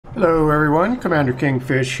Hello everyone, Commander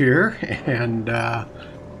Kingfish here, and I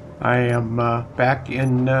am back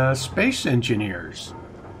in Space Engineers.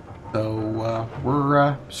 So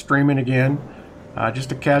we're streaming again,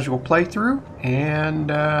 just a casual playthrough,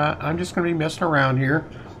 and I'm just going to be messing around here.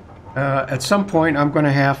 At some point I'm going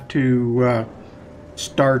to have to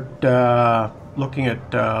start looking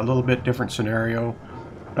at a little bit different scenario.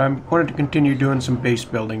 I wanted to continue doing some base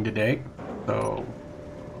building today, so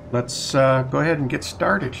let's go ahead and get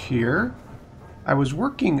started here. I was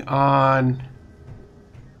working on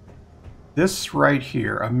this right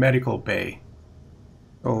here, a medical bay.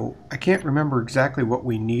 So I can't remember exactly what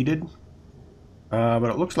we needed, but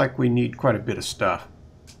it looks like we need quite a bit of stuff.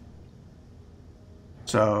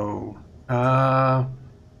 So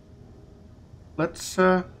let's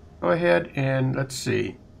go ahead and let's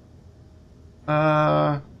see.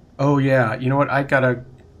 Oh yeah, you know what? I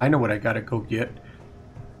know what I gotta go get.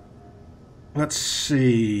 Let's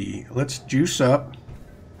see. Let's juice up.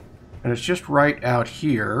 And it's just right out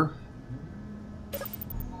here.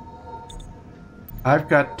 I've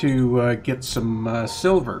got to get some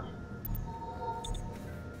silver.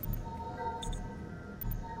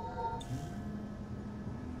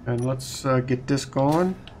 And let's get this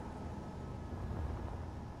going.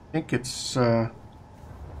 I think it's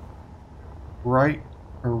right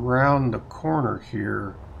around the corner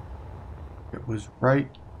here. It was right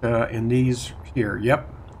in these here. Yep.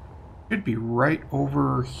 Should be right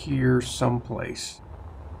over here someplace.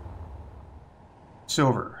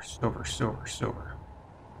 Silver, silver, silver, silver.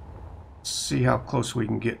 Let's see how close we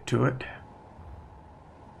can get to it.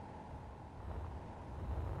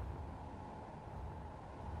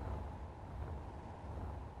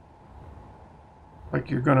 Like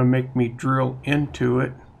you're gonna make me drill into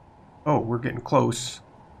it. Oh, we're getting close.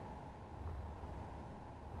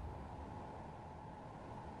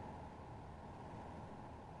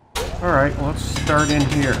 Alright, well, let's start in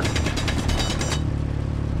here.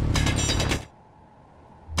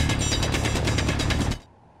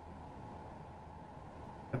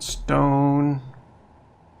 That's stone.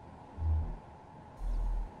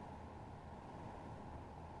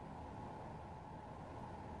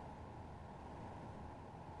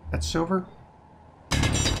 That's silver.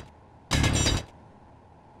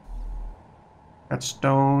 That's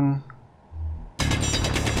stone.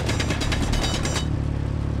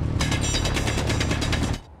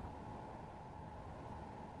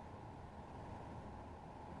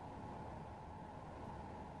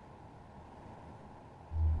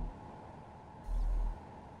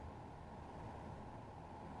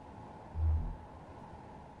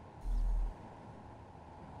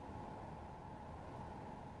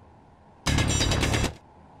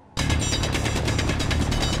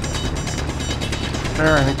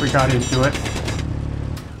 There, I think we got into it.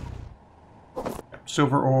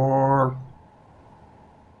 Silver ore.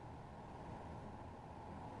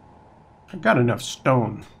 I've got enough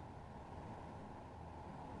stone.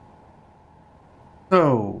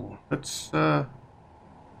 So, let's, that's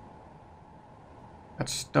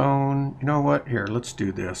stone. You know what? Here, let's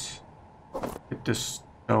do this. Get this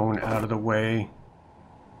stone out of the way.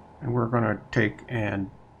 And we're going to take and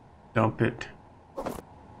dump it.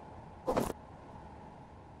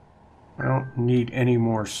 I don't need any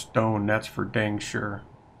more stone, that's for dang sure.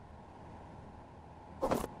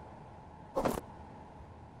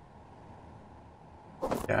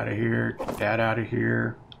 Get out of here, get that out of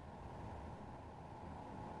here.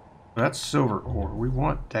 That's silver ore, we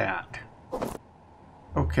want that.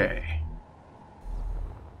 Okay.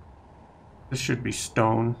 This should be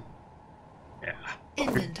stone. Yeah.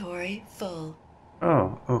 Inventory full.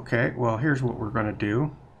 Oh, okay, well here's what we're gonna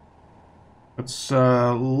do. Let's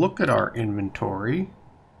look at our inventory.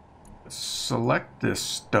 Let's select this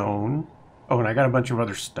stone. Oh, and I got a bunch of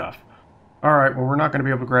other stuff. Alright, well we're not going to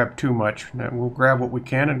be able to grab too much. We'll grab what we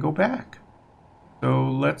can and go back.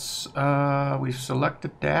 So let's, we've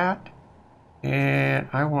selected that. And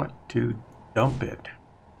I want to dump it.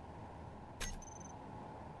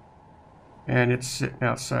 And it's sitting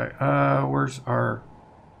outside. Where's our...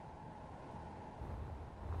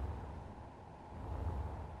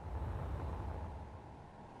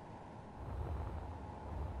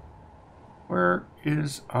 Where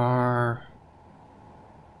is our...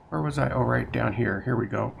 Where was I? Oh, right down here. Here we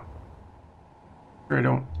go. I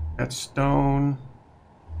don't... That's stone.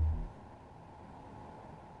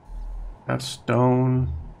 That's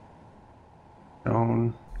stone.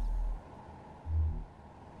 Stone.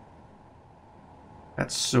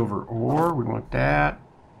 That's silver ore. We want that.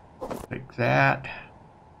 Take that.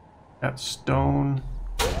 That's stone.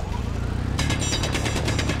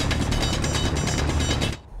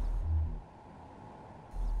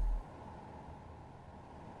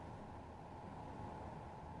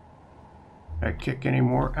 Did I kick any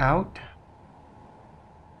more out?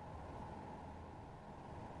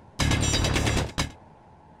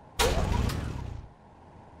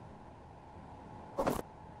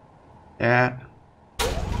 That.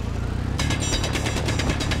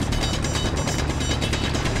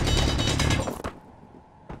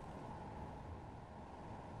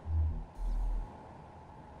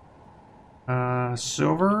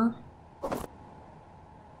 Silver.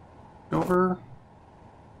 Silver.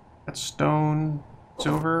 That's stone.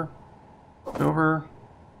 Silver. Silver.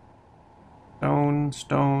 Stone,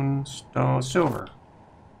 stone, stone, silver.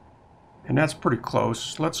 And that's pretty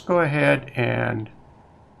close. Let's go ahead and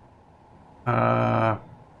what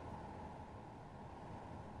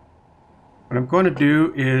I'm going to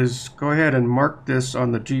do is go ahead and mark this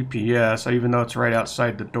on the GPS, even though it's right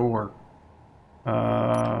outside the door.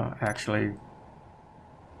 Actually,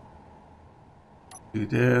 do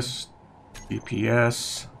this.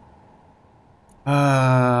 GPS.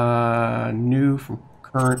 New from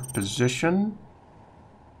current position.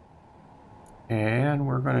 And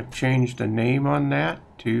we're going to change the name on that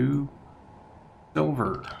to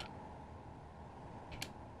silver.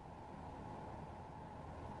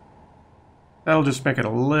 That'll just make it a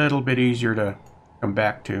little bit easier to come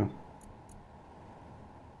back to.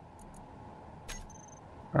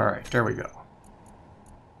 Alright, there we go.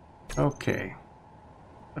 Okay.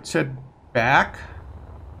 Let's head back.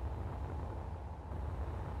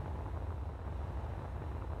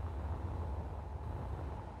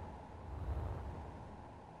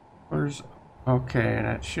 Where's... Okay, and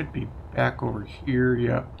that should be back over here,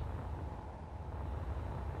 yep.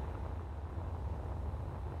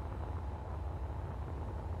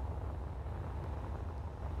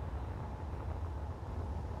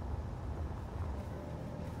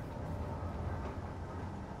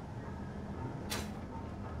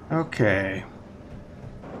 Okay.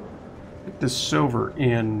 Get the silver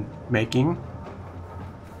in making.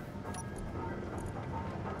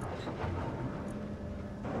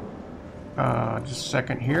 Just a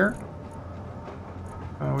second here.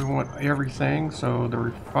 We want everything, so the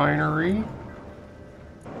refinery.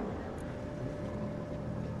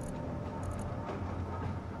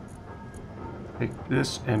 Take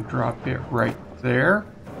this and drop it right there.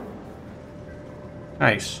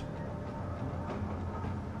 Nice.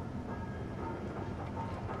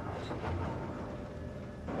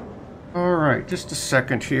 All right, just a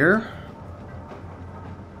second here.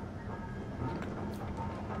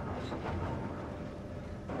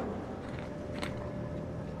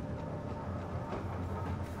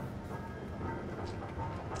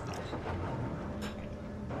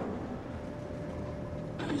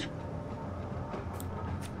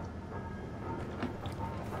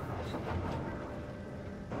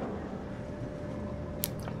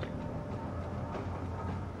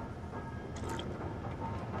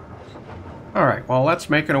 Alright, while that's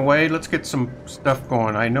making away, let's get some stuff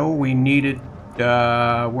going. I know we needed,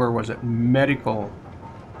 where was it? Medical.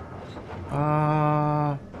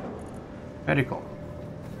 Medical.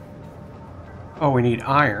 Oh, we need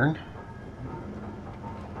iron.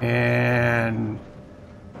 And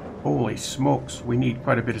holy smokes, we need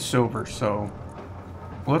quite a bit of silver, so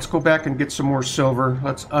let's go back and get some more silver.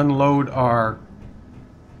 Let's unload our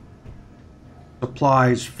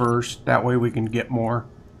supplies first. That way we can get more.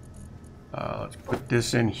 Let's put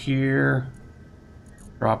this in here.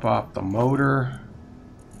 Drop off the motor.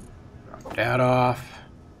 Drop that off.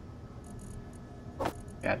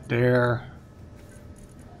 That there.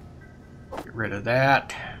 Get rid of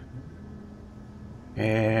that.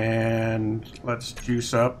 And let's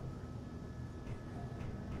juice up.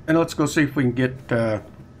 And let's go see if we can get some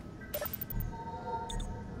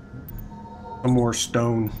more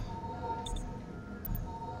stone.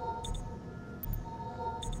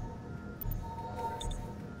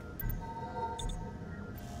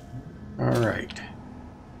 Alright.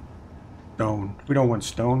 Stone. We don't want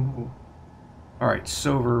stone. Alright,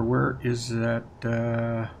 silver. Where is that?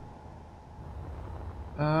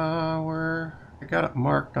 Where? I got it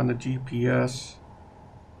marked on the GPS.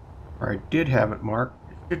 Or I did have it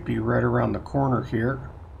marked. It should be right around the corner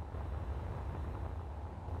here.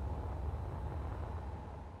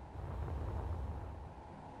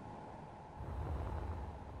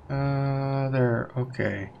 There.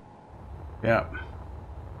 Okay. Yep.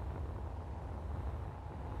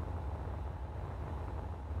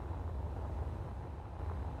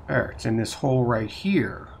 There, it's in this hole right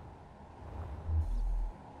here.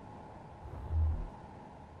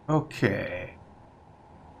 Okay.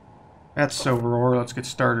 That's silver ore. Let's get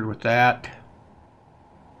started with that.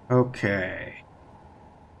 Okay.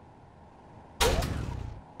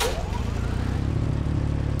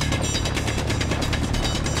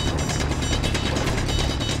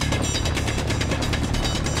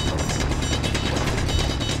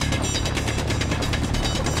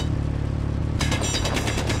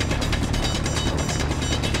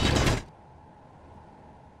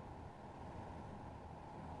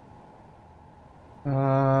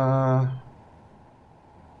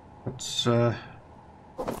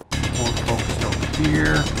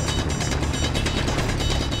 here.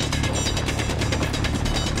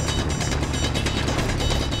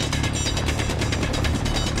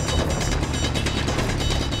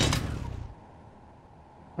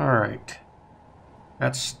 All right.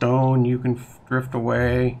 That's stone. You can drift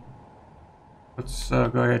away. Let's go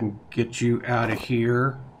ahead and get you out of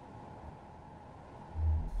here.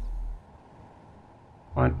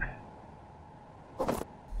 What?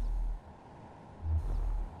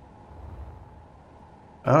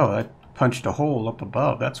 Oh, that punched a hole up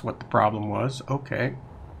above. That's what the problem was. Okay.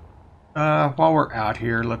 While we're out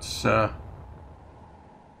here, let's look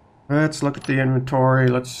at the inventory.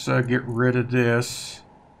 Let's get rid of this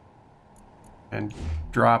and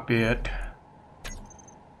drop it.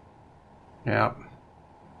 Yep.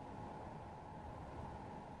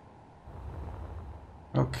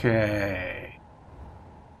 Okay.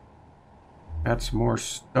 That's more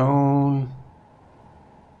stone.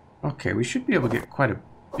 Okay, we should be able to get quite a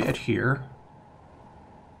bit here.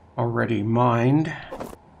 Already mined.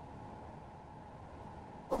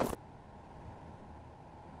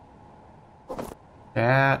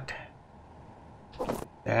 That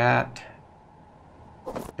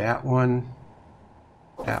one,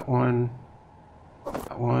 that one,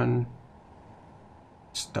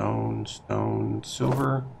 stone,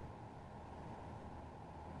 silver,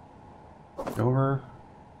 silver.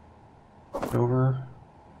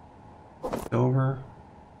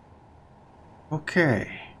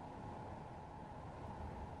 Okay.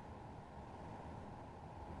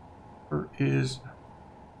 Where is...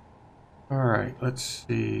 All right, let's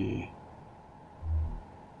see.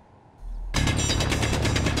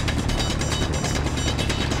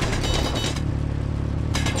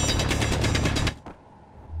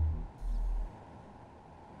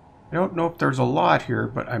 I don't know if there's a lot here,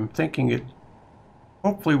 but I'm thinking it...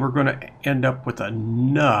 Hopefully we're going to end up with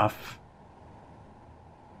enough.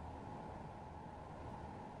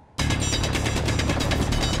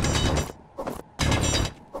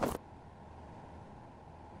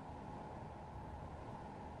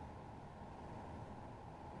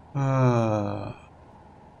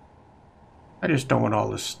 I just don't want all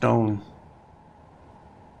this stone.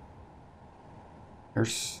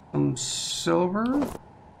 There's some silver.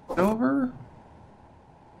 Silver?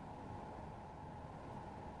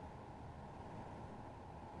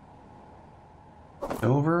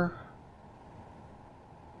 Silver?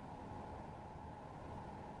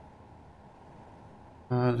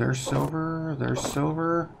 There's silver. There's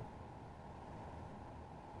silver.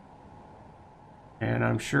 And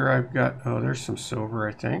I'm sure I've got... Oh, there's some silver,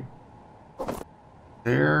 I think.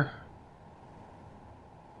 There.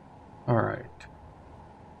 Alright.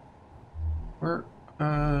 Where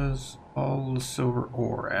is all the silver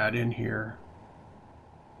ore at in here?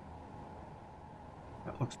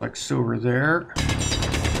 That looks like silver there.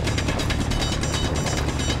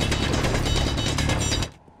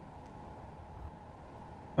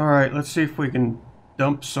 Alright, let's see if we can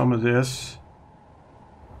dump some of this.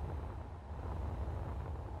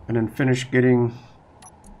 And then finish getting...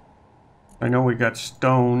 I know we got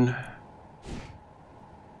stone.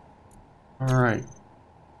 Alright.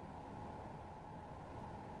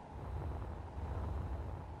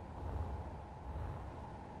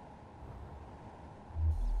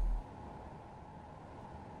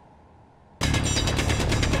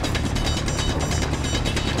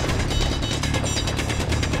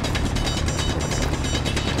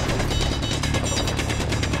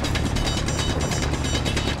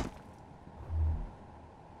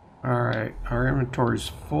 Alright, our inventory's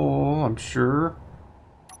full, I'm sure.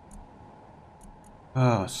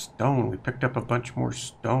 Oh, stone. We picked up a bunch more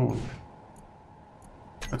stone.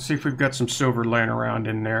 Let's see if we've got some silver laying around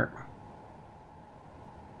in there.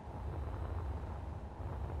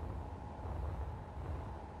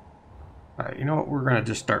 Alright, you know what? We're gonna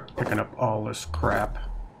just start picking up all this crap.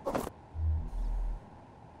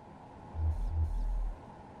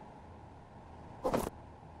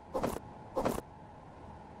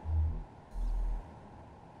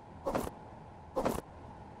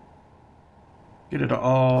 Get it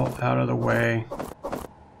all out of the way.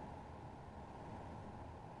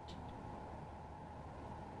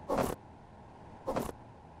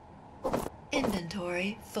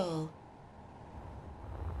 Inventory full.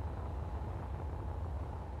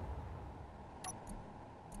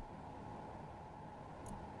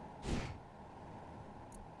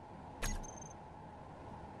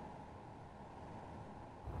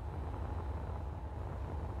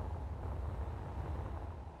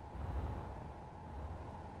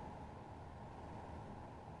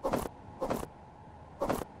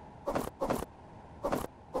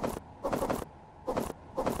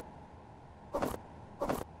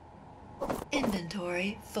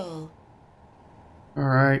 Inventory full. All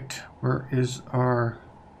right, where is our...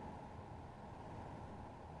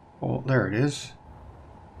 Oh, there it is.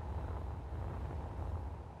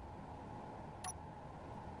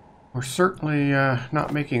 We're certainly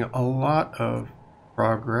not making a lot of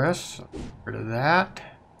progress. Get rid of that.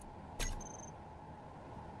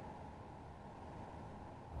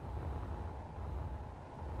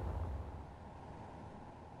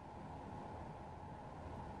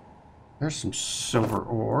 There's some silver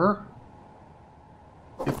ore.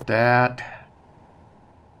 Get that.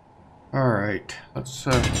 All right, let's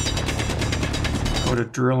go to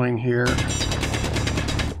drilling here.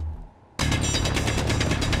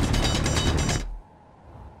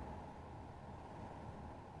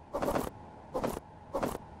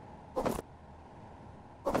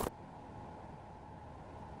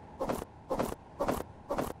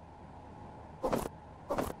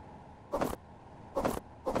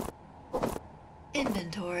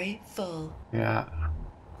 Inventory full. Yeah.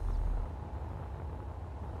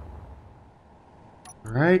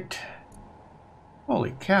 All right.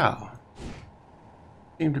 Holy cow.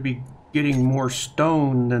 Seem to be getting more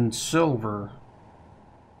stone than silver.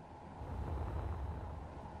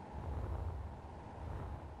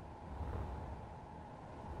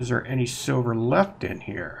 Is there any silver left in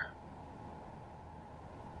here?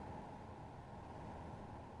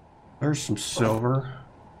 There's some silver.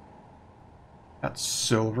 That's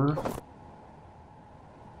silver.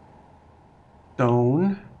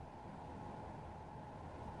 Stone.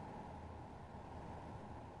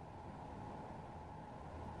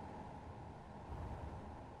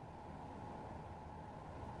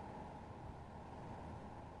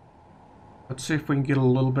 Let's see if we can get a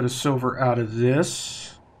little bit of silver out of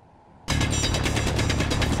this.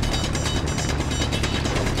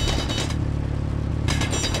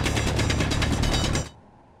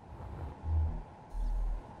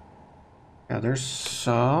 Yeah, there's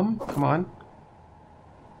some. Come on.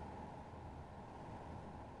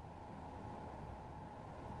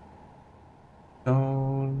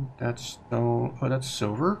 Stone. That's stone. Oh, that's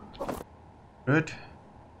silver. Good.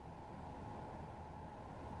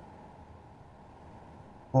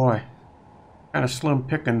 Boy, kind of slim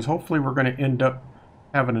pickings. Hopefully we're going to end up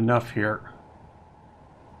having enough here.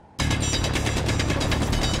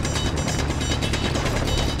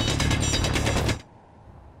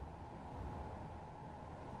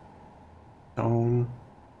 Stone.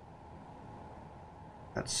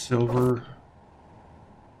 That's silver.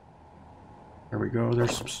 There we go.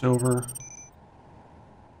 There's some silver.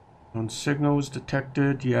 Stone signal was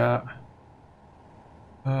detected. Yeah.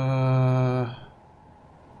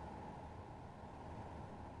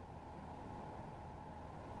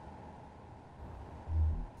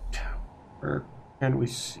 Where can we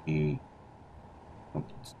see?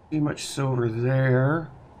 Don't see much silver there.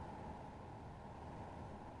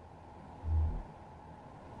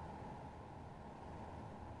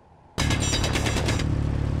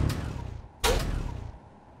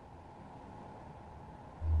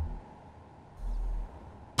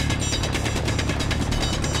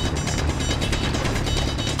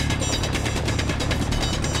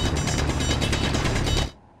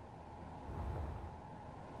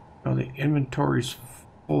 Oh, the inventory's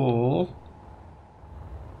full.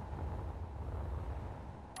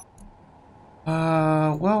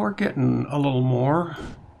 Well, we're getting a little more.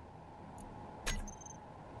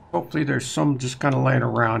 Hopefully there's some just kind of laying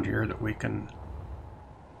around here that we can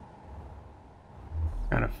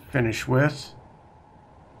kind of finish with.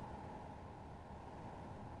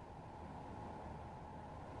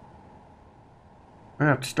 I'm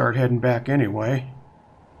gonna have to start heading back anyway.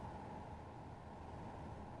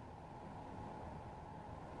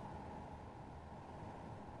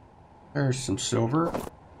 There's some silver.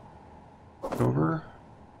 Silver.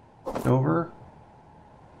 Silver.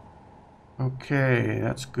 Okay,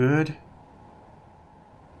 that's good.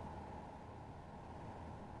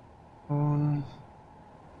 Stone.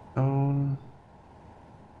 Stone.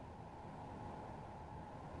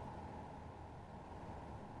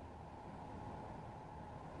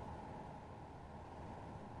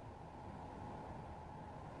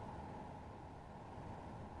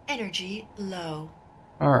 Energy low.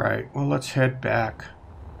 All right, well, let's head back.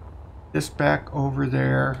 This back over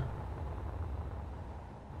there.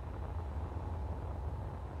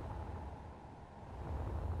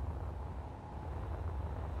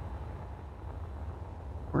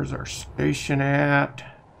 Where's our station at?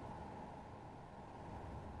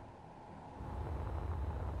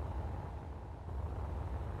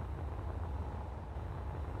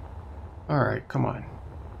 All right, come on.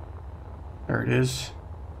 There it is.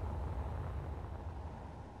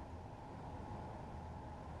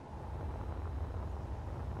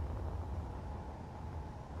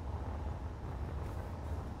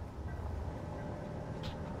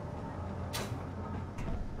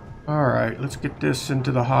 Alright, let's get this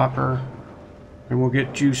into the hopper. And we'll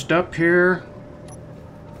get juiced up here.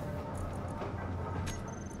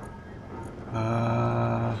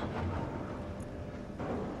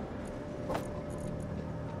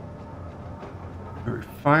 The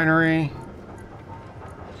refinery.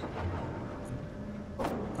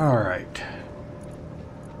 Alright.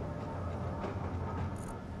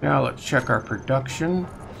 Now let's check our production.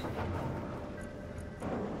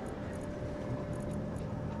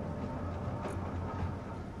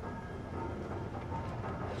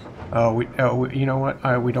 You know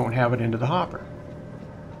what? We don't have it into the hopper.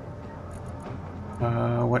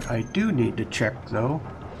 What I do need to check, though...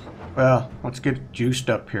 Well, let's get it juiced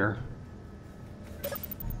up here.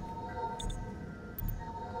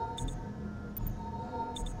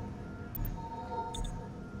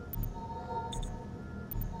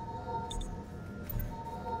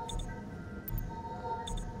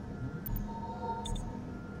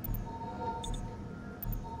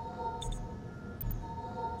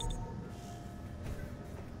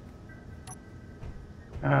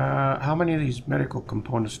 How many of these medical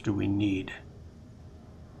components do we need?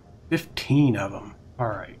 15 of them.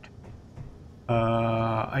 Alright.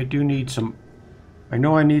 I do need some... I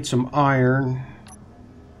know I need some iron.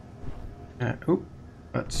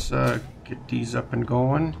 Let's get these up and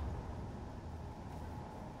going.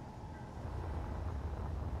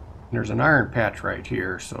 There's an iron patch right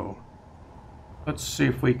here, so... Let's see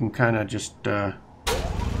if we can kind of just...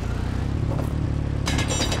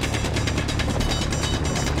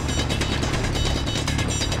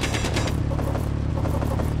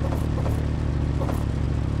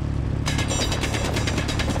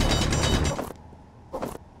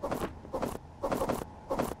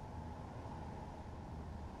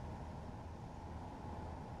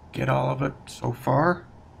 get all of it so far.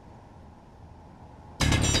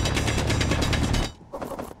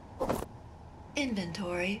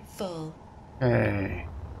 Inventory full. Okay.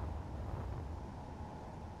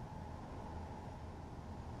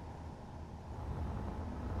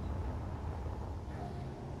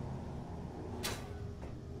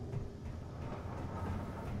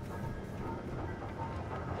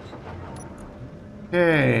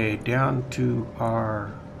 Okay, down to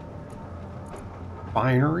our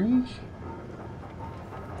refinery.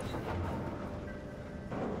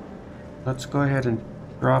 Let's go ahead and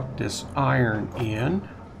drop this iron in.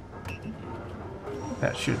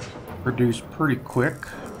 That should produce pretty quick.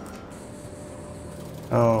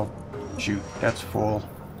 Oh, shoot, that's full.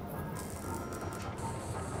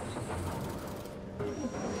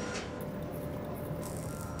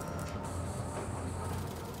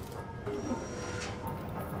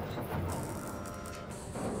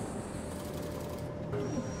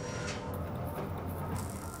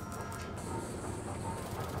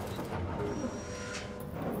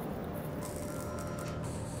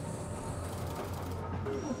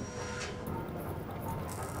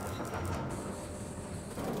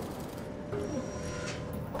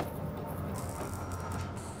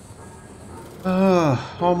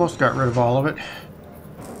 Almost got rid of all of it.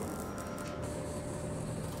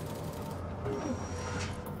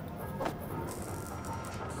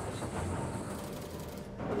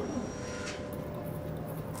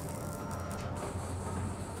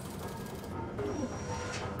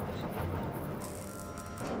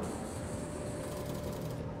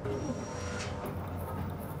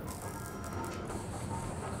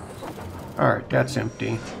 All right, that's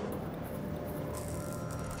empty.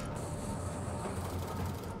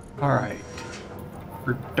 All right,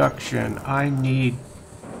 production. I need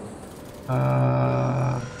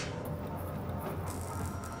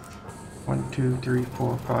 1, 2, 3,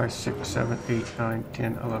 4, 5, 6, 7, 8, 9,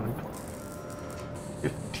 10, 11, 12,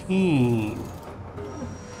 15.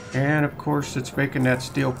 And of course it's making that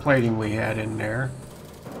steel plating we had in there.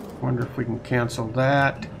 Wonder if we can cancel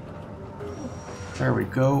that. There we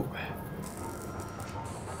go.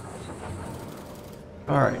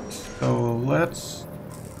 Alright, so let's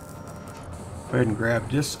go ahead and grab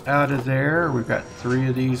this out of there. We've got 3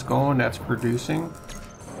 of these going. That's producing.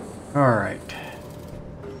 Alright.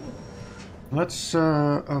 Let's,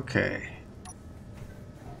 okay.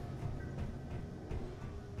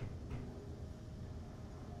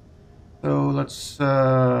 So let's,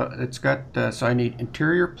 it's got, so I need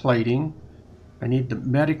interior plating. I need the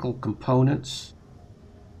medical components.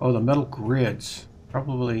 Oh, the metal grids.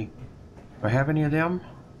 Probably, do I have any of them?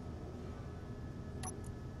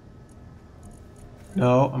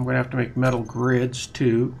 No, I'm going to have to make metal grids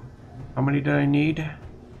too. How many do I need?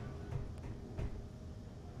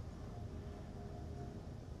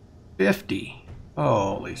 50.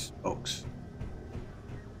 Holy smokes.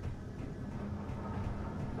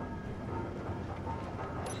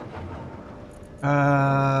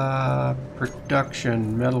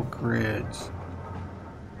 Production, metal grids.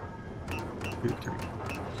 2, 3.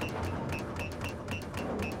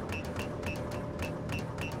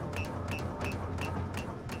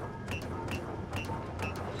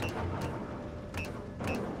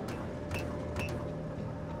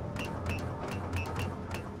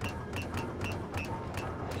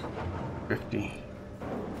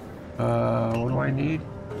 What do I need?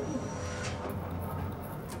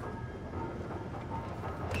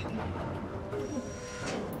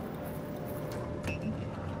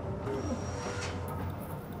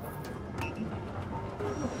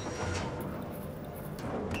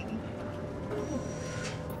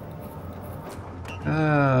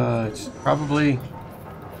 It's probably...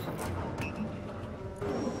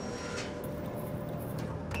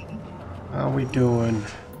 How are we doing?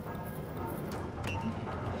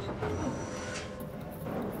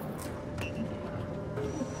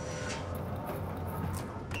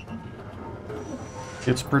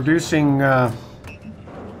 It's producing,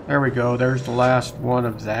 there we go, there's the last one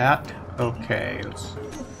of that. Okay,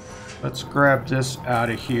 let's grab this out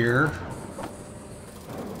of here.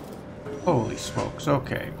 Holy smokes,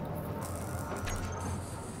 okay.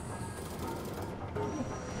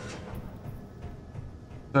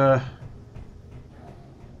 All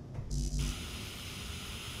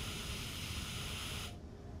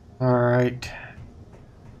right.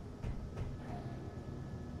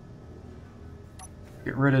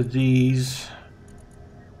 Get rid of these.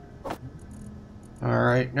 All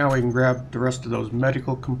right, now we can grab the rest of those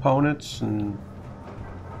medical components and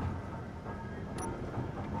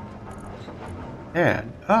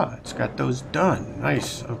it's got those done.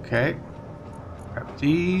 Nice. Okay. Grab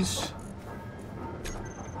these.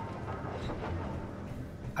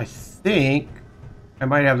 I think I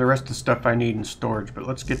might have the rest of the stuff I need in storage, but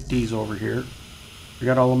let's get these over here. We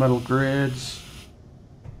got all the metal grids.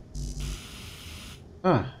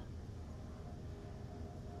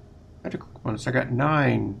 Medical components. I got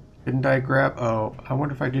 9. Didn't I grab? Oh, I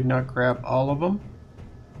wonder if I did not grab all of them.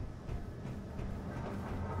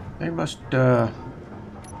 They must, oh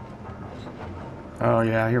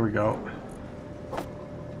yeah, here we go.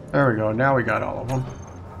 There we go, now we got all of them.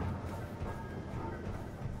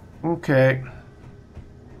 Okay.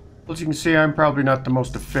 As you can see, I'm probably not the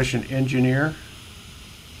most efficient engineer.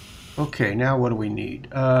 Okay, now what do we need?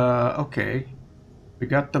 Okay. We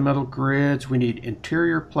got the metal grids, we need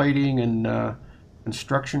interior plating and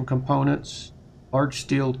construction components, large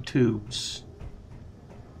steel tubes.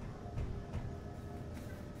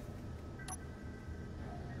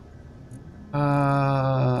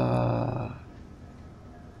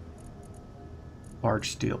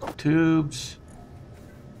 Large steel tubes,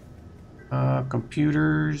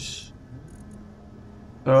 computers.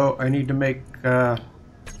 So I need to make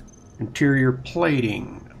interior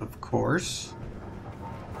plating, of course.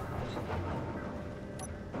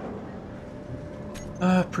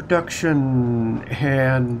 Production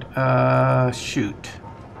and shoot.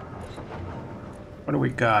 What do we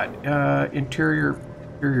got? Interior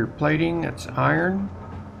plating. That's iron.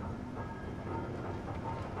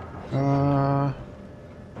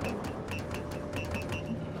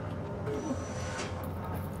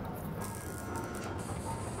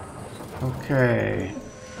 Okay.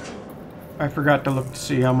 I forgot to look to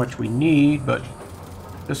see how much we need, but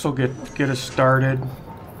this will get us started.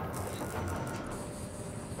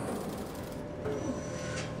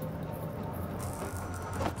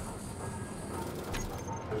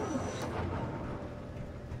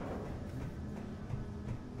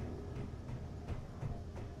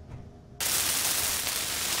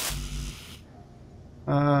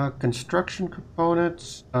 Construction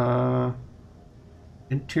components,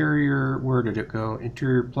 interior, where did it go?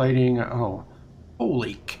 Interior plating, oh,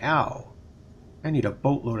 holy cow. I need a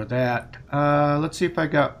boatload of that. Let's see if I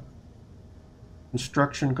got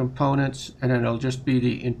construction components, and then it'll just be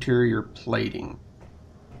the interior plating.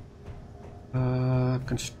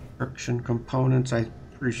 Construction components, I'm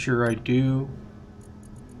pretty sure I do.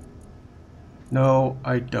 No,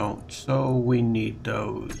 I don't, so we need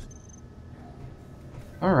those.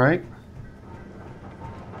 All right.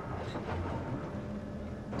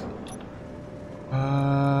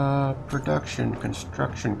 Production,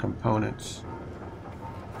 construction components.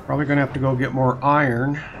 Probably gonna have to go get more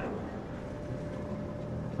iron.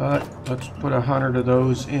 But let's put 100 of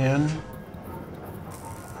those in.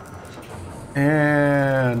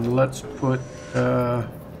 And let's put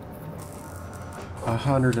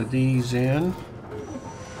 100 of these in.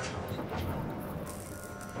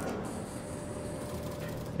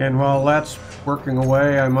 And while that's working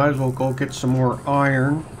away, I might as well go get some more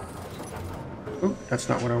iron. Oop, that's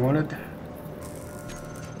not what I wanted.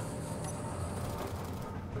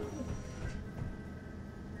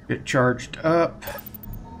 Get charged up.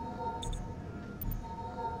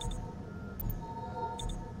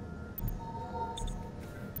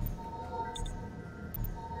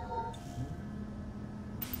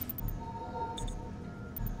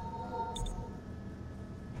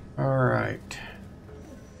 Alright.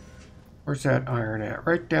 Where's that iron at?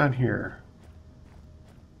 Right down here.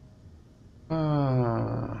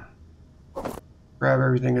 Grab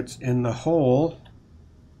everything that's in the hole.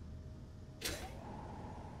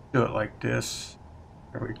 Do it like this.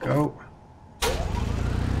 There we go.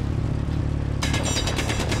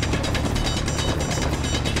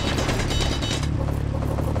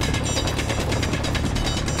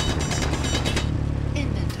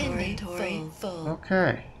 Inventory full.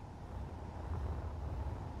 Okay.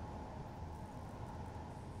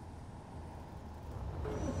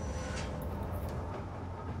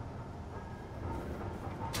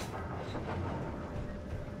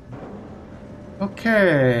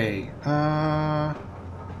 Okay.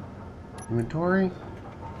 Inventory.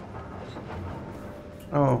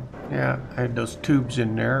 Oh, yeah, I had those tubes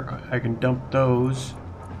in there. I can dump those.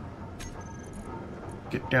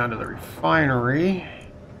 Get down to the refinery.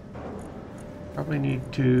 Probably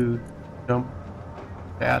need to dump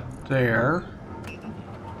that there.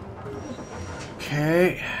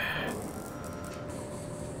 Okay.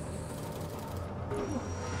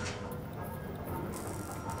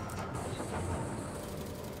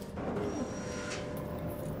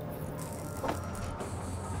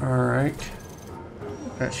 Alright.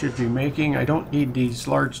 That should be making. I don't need these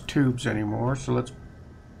large tubes anymore, so let's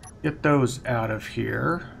get those out of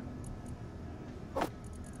here.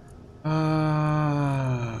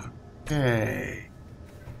 Okay.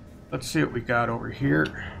 Let's see what we got over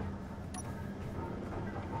here.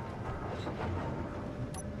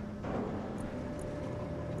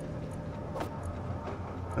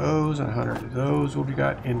 Those and 100 of those. What we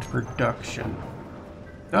got in production?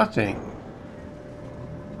 Nothing.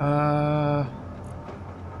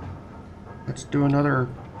 Let's do another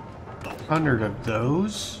 100 of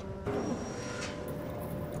those.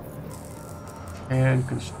 And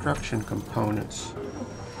construction components.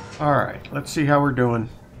 Alright, let's see how we're doing.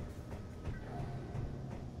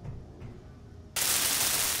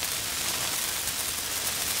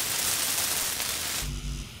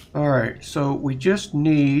 Alright, so we just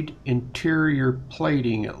need interior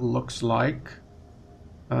plating, it looks like.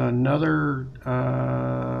 Another,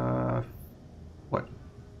 what,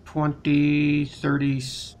 20,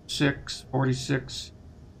 36, 46,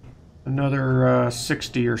 another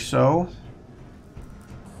 60 or so.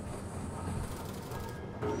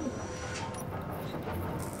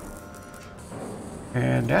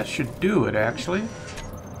 And that should do it, actually.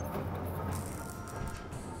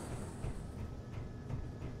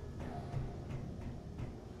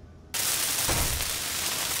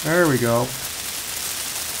 There we go.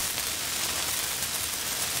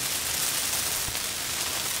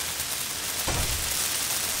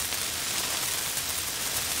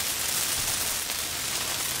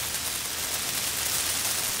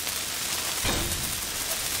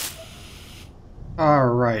 All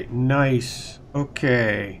right, nice.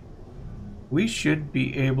 Okay. We should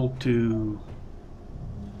be able to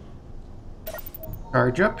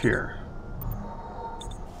charge up here.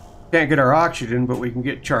 Can't get our oxygen, but we can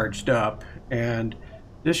get charged up. And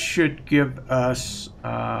this should give us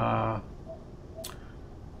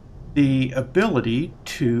the ability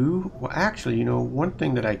to, well, actually, you know, one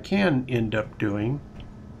thing that I can end up doing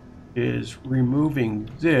is removing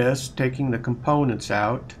this, taking the components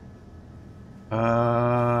out,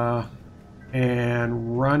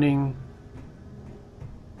 and running.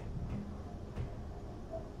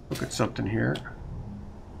 Look at something here.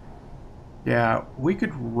 Yeah, we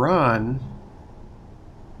could run.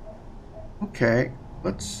 Okay,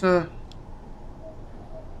 let's see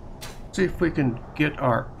if we can get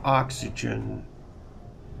our oxygen.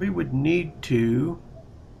 We would need to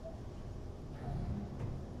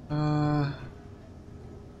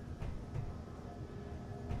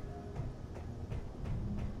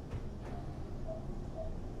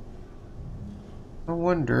I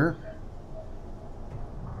wonder.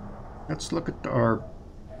 Let's look at our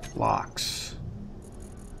blocks.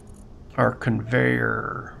 Our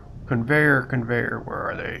conveyor. Conveyor, where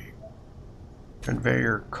are they?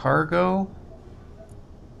 Conveyor cargo.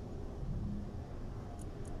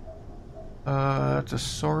 That's a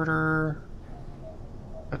sorter.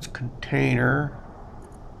 That's container.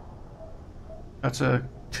 That's a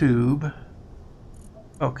tube.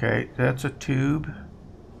 Okay, that's a tube.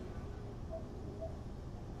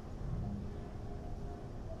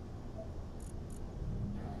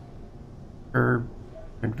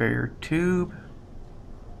 Conveyor tube.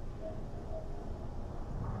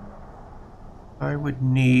 I would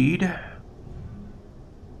need...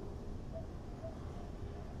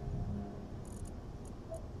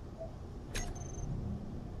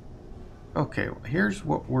 Okay, well, here's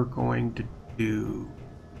what we're going to do.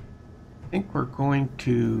 I think we're going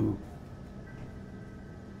to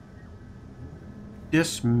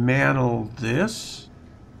dismantle this.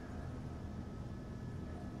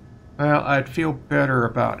 Well, I'd feel better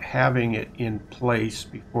about having it in place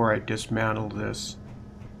before I dismantle this.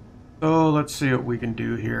 So let's see what we can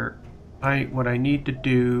do here. What I need to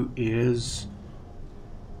do is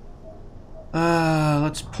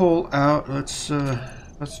let's pull out. Let's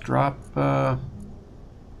drop. I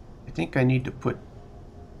think I need to put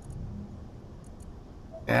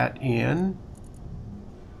that in.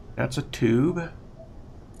 That's a tube.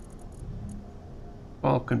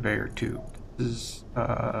 Small conveyor tube. This is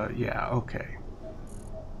yeah, okay.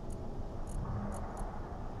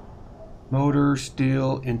 Motor,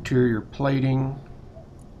 steel, interior plating.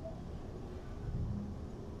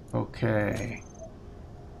 Okay.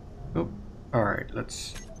 Oh, all right.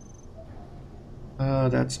 Let's.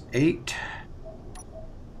 That's 8.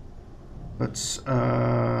 Let's. Do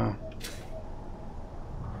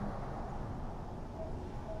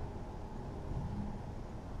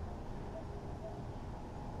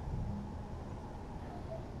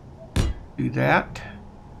that.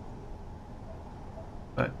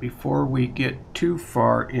 But before we get too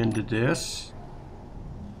far into this,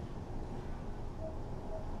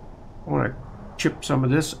 I want to chip some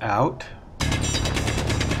of this out.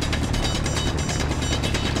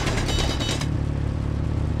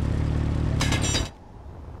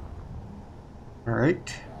 All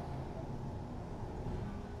right.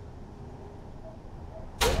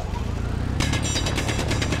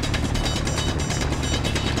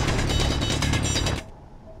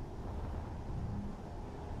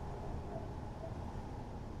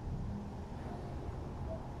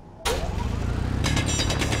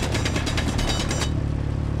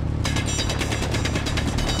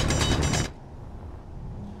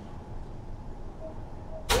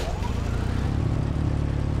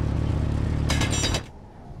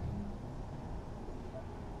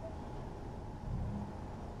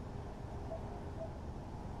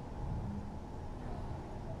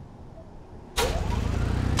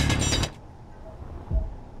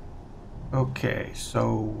 Okay,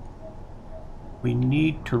 so we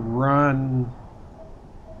need to run.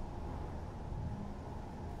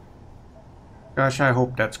 Gosh, I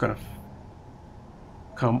hope that's going to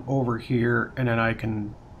come over here and then I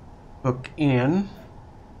can hook in.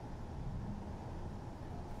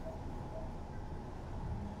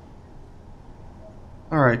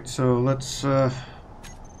 All right, so let's do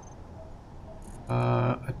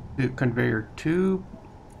conveyor tube.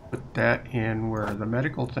 Put that in where the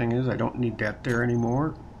medical thing is. I don't need that there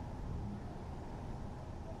anymore.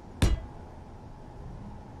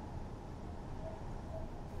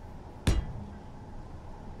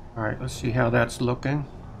 All right, let's see how that's looking.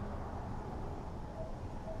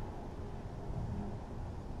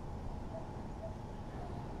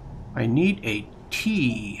 I need a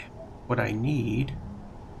T. What I need.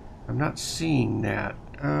 I'm not seeing that.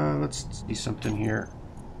 Let's see something here.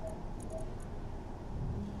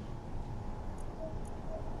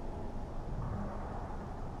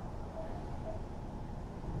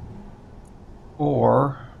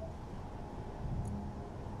 Or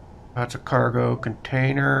that's a cargo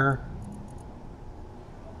container,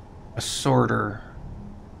 a sorter.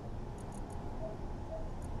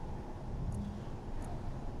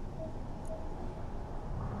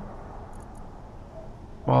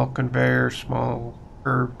 Small conveyor, small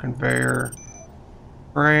curved conveyor,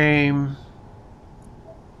 frame,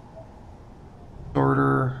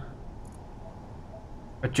 sorter,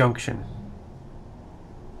 a junction.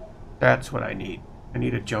 That's what I need. I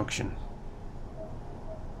need a junction.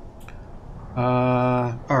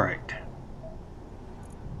 All right.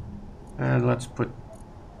 And let's put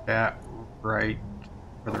that right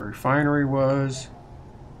where the refinery was.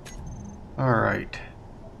 All right.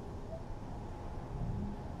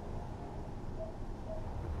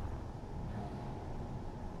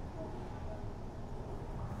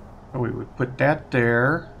 So we would put that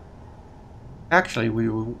there. Actually, we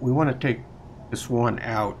want to take this one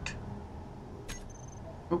out.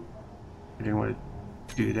 Oh, I didn't want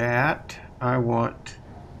to do that. I want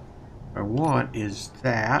is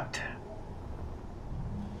that.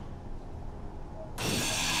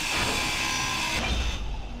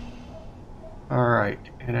 All right,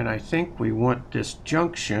 and then I think we want this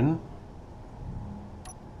junction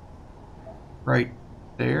right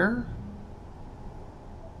there.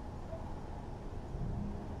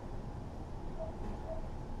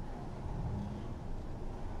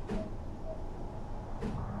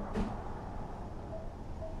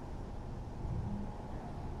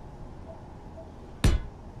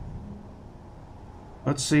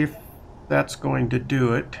 let's see if that's going to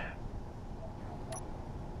do it.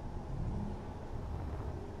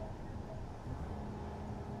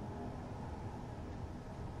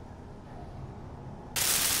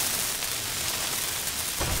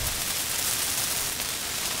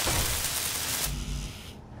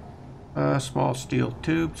 Small steel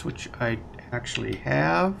tubes, which I actually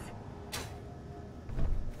have.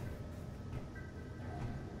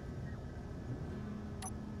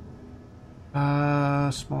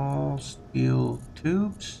 Small steel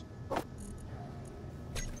tubes.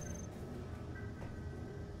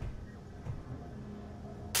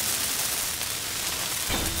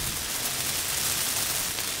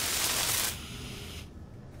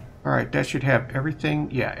 All right, that should have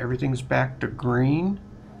everything. Yeah, everything's back to green.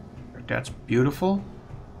 That's beautiful.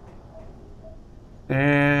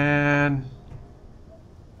 And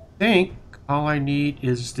I think all I need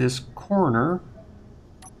is this corner.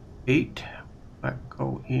 8. That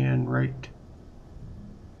go in right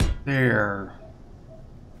there.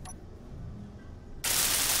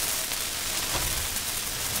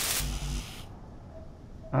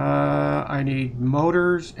 I need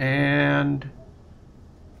motors and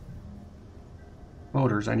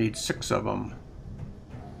motors. I need 6 of them.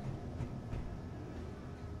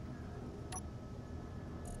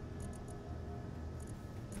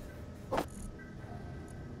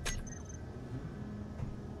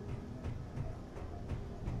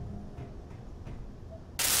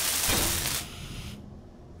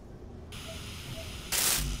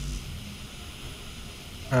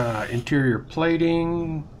 Interior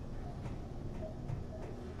plating.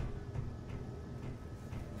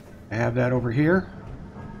 I have that over here.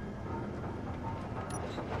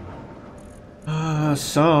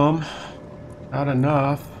 Some. Not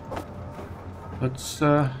enough. Let's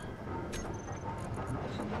get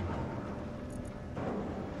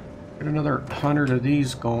another 100 of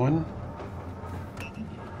these going.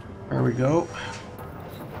 There we go.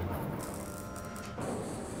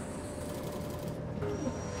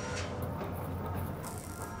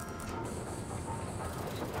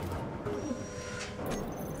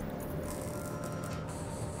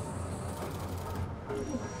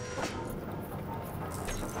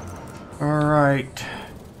 All right.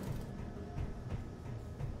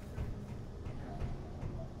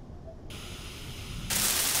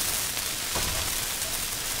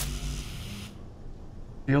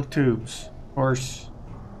 Steel tubes. Of course,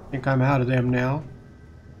 I think I'm out of them now.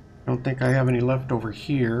 Don't think I have any left over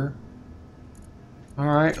here. All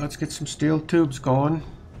right, let's get some steel tubes going.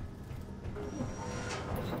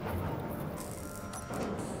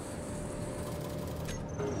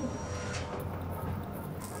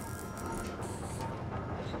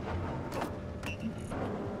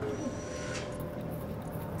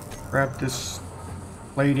 Grab this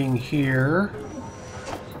plating here.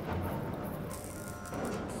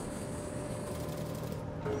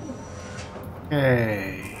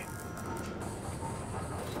 Okay.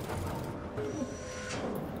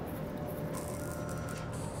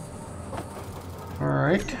 All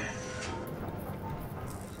right.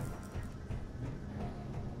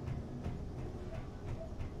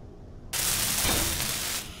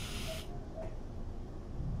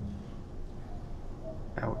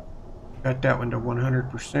 Got that one to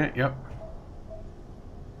 100%. Yep.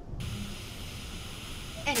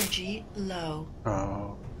 Energy low.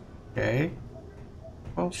 Okay.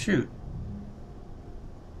 Well, shoot.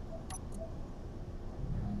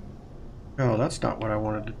 Oh, that's not what I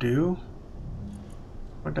wanted to do.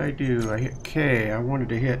 What did I do? I hit K. I wanted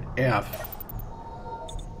to hit F.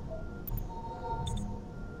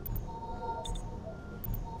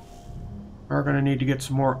 We're going to need to get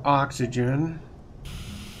some more oxygen.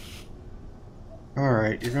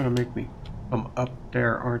 Alright, you're going to make me come up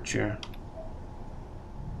there, aren't you?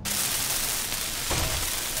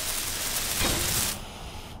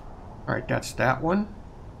 Alright, that's that one.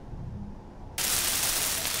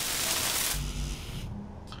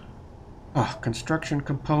 Oh, construction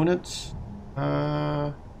components.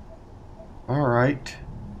 Alright.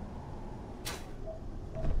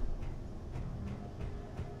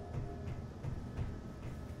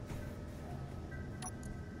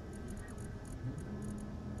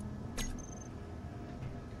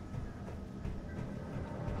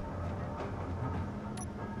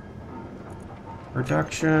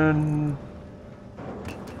 Production.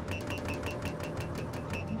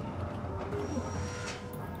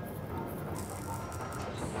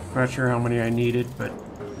 Not sure how many I needed, but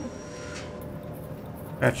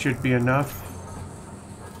that should be enough.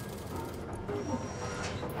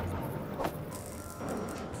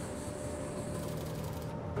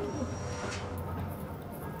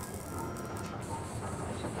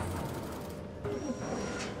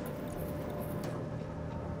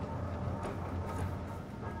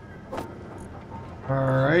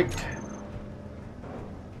 right.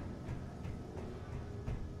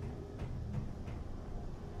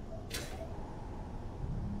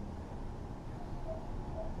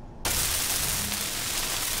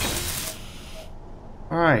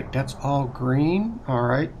 All right, that's all green. All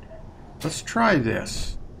right, let's try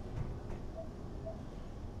this.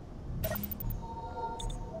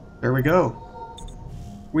 There we go.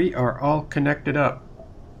 We are all connected up.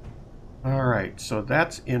 All right, so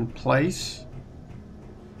that's in place.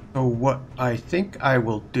 So what I think I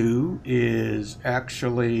will do is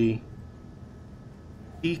actually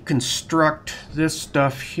deconstruct this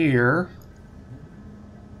stuff here.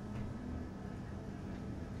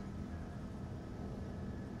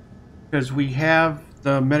 Because we have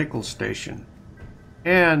the medical station.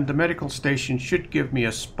 And the medical station should give me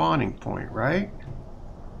a spawning point, right?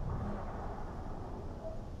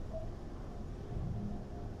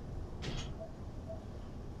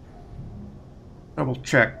 Double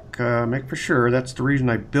check, make for sure. That's the reason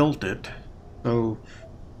I built it. So,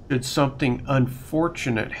 should something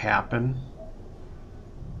unfortunate happen,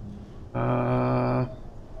 where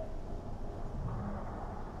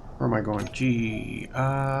am I going? G,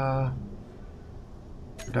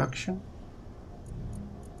 production?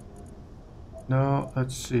 No,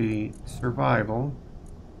 let's see, survival.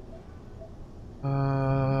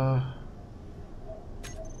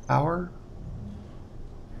 Power?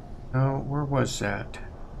 No, where was that?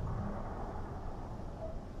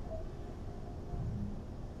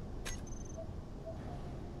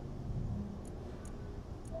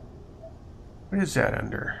 What is that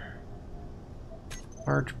under?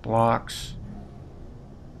 Large blocks.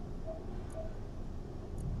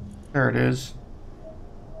 There it is.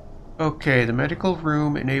 Okay, the medical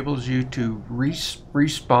room enables you to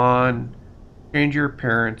respawn, change your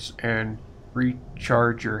appearance, and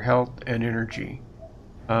recharge your health and energy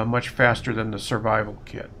much faster than the survival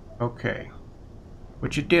kit. Okay,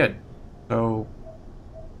 which it did. So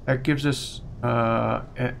that gives us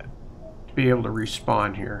to be able to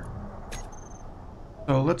respawn here.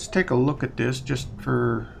 So let's take a look at this just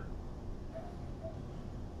for...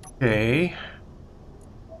 Okay.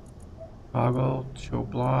 Toggle, show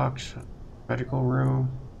blocks, medical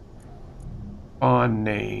room, spawn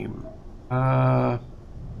name. We're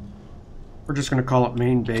just going to call it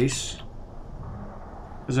main base,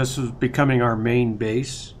 because this is becoming our main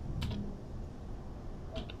base.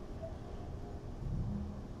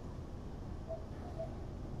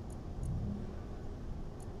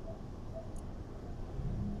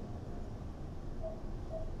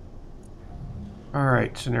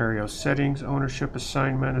 Alright, scenario settings, ownership,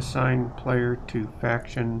 assignment, assign player to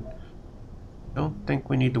faction. Don't think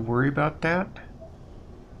we need to worry about that.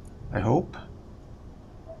 I hope.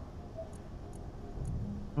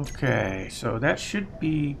 Okay, so that should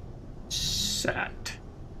be set.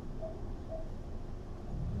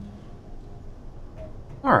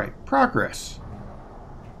 Alright, progress.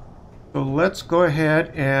 So let's go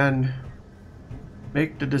ahead and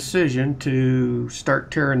make the decision to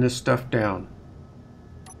start tearing this stuff down.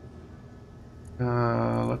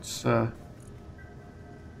 Let's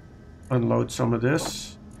unload some of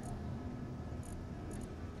this.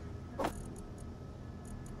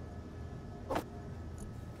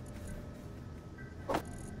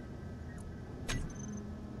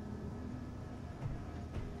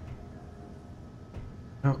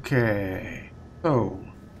 Okay, so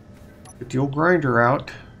get the old grinder out.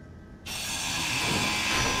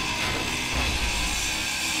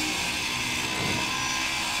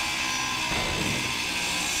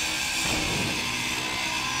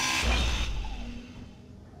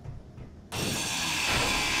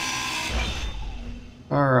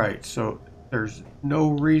 Alright, so there's no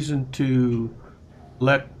reason to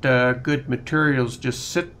let good materials just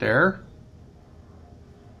sit there.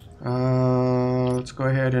 Let's go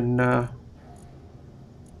ahead and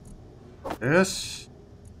this.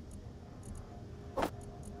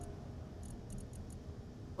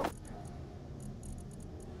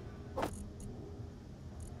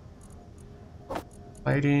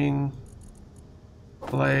 Lighting,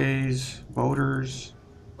 blaze, motors,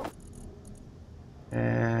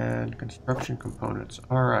 and construction components.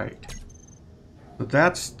 All right, so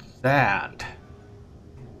that's that.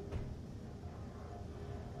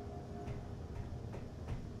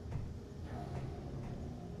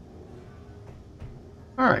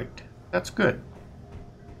 All right, that's good.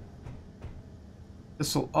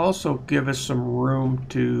 This will also give us some room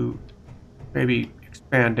to maybe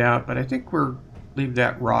expand out, but I think we'll leave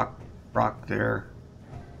that rock there.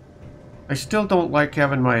 I still don't like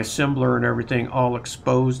having my assembler and everything all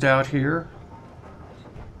exposed out here.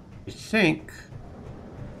 I think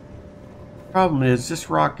Problem is, this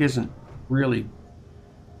rock isn't really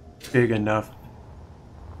big enough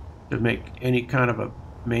to make any kind of a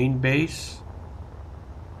main base.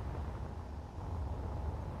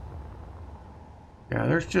 Yeah,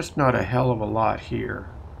 there's just not a hell of a lot here.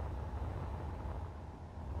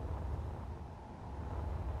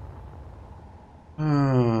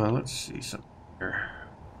 Let's see something here.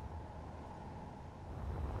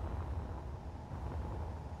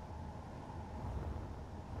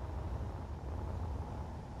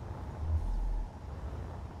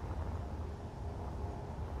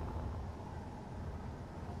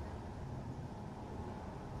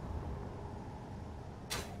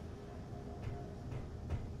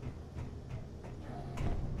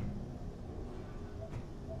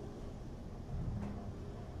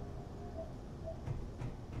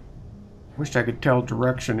 Wish I could tell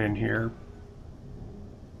direction in here.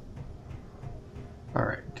 All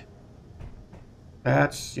right.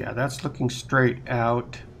 That's looking straight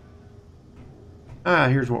out.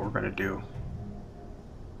 Here's what we're going to do.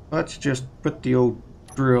 Let's just put the old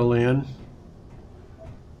drill in.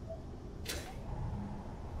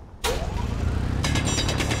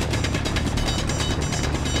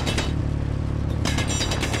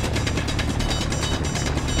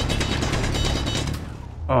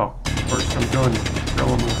 Oh, of course, I'm drilling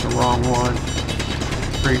with the wrong one.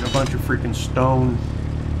 Creating a bunch of freaking stone.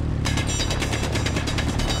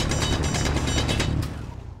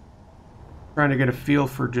 Trying to get a feel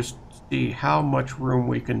for just see how much room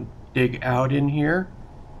we can dig out in here.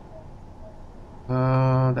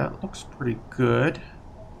 That looks pretty good.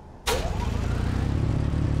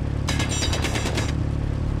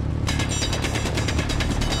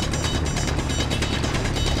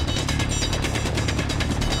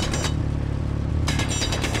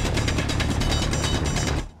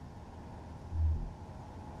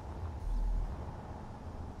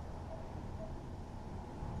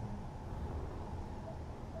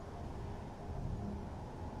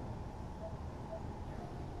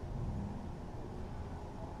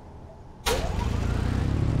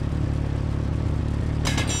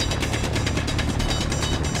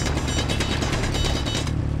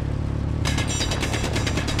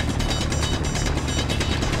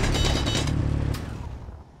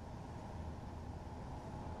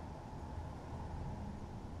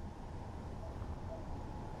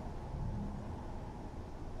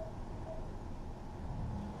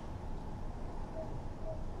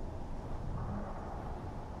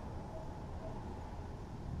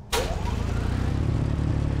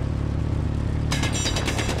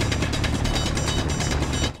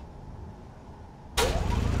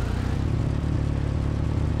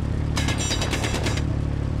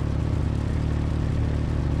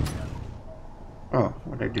 Oh,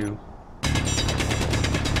 what'd I do?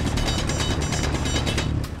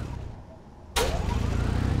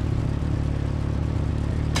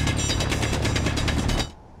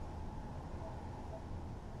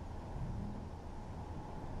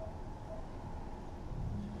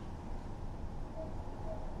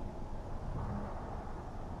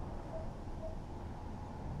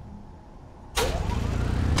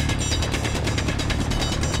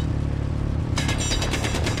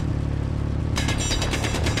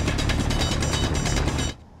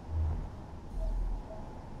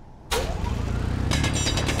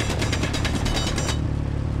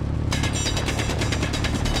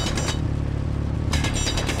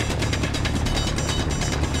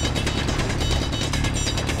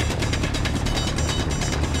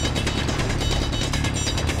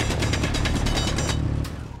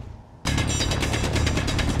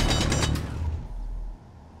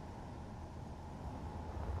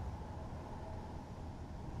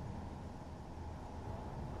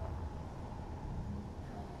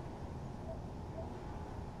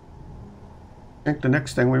 I think the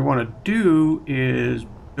next thing we want to do is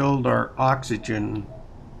build our oxygen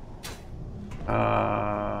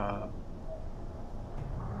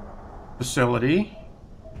facility.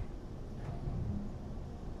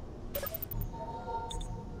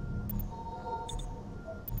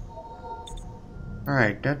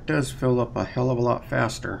 Alright, that does fill up a hell of a lot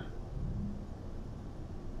faster.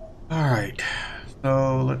 Alright,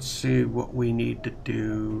 so let's see what we need to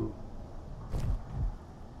do.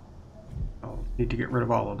 Oh, need to get rid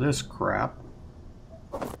of all of this crap.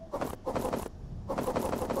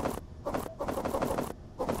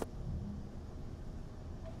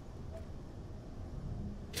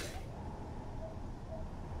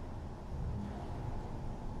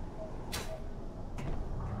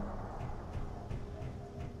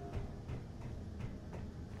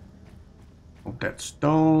 That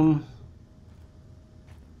stone.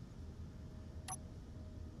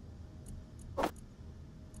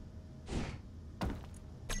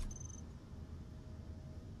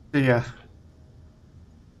 See ya.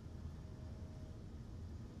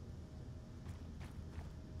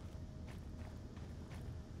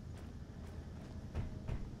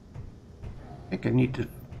 I think I need to...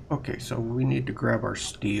 Okay, so we need to grab our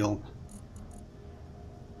steel.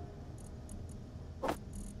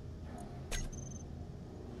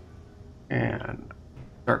 And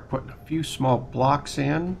start putting a few small blocks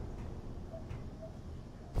in.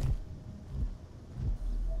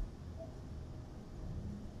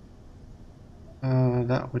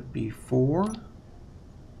 That would be 4.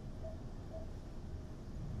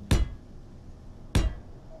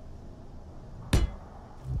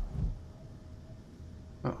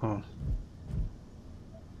 Uh-oh.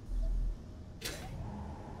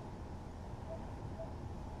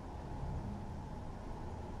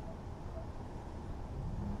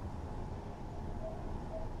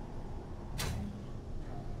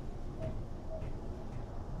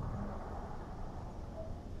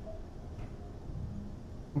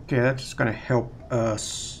 Okay, that's going to help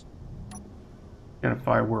us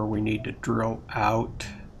identify where we need to drill out.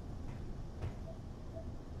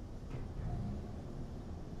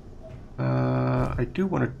 I do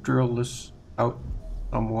want to drill this out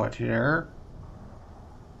somewhat here.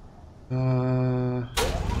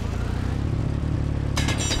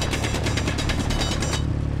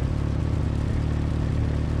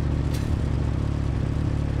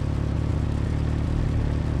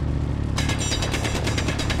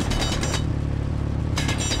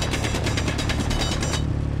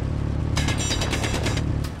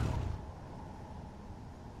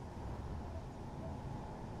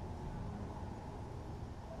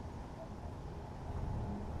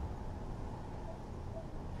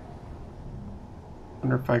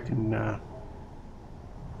 Wonder if I can, oh.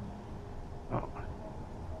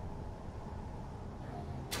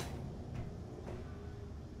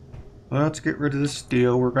 Let's get rid of the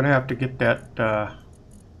steel. We're going to have to get that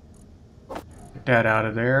out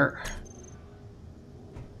of there.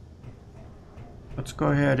 Let's go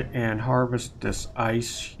ahead and harvest this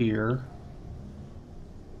ice here.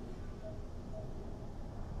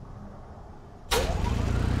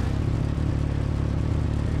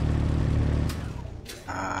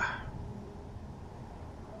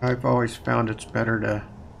 I've always found it's better to,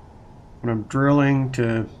 when I'm drilling,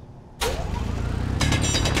 to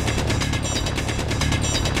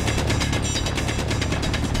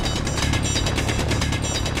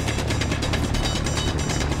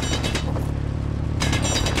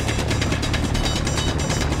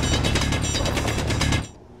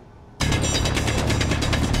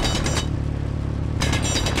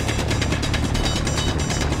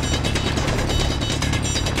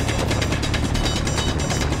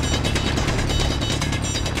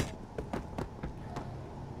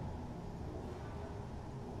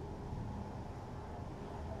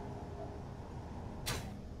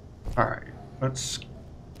Alright, let's...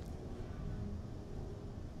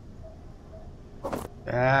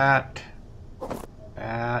 That...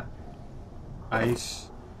 Ice...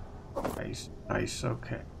 Ice,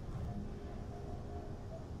 okay.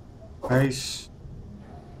 Ice...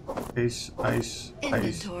 Ice...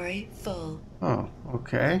 Inventory full. Oh,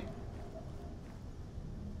 okay.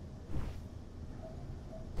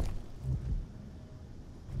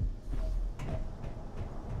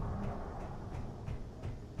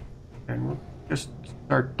 And we'll just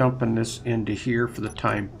start dumping this into here for the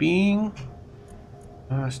time being.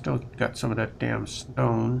 Still got some of that damn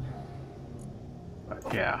stone.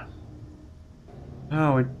 But yeah.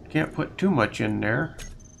 No, we can't put too much in there.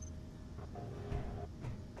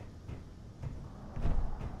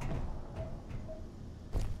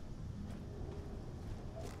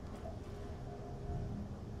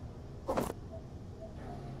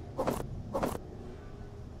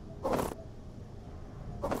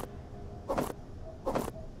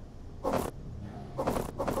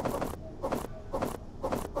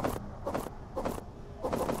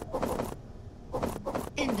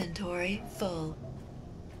 Inventory full.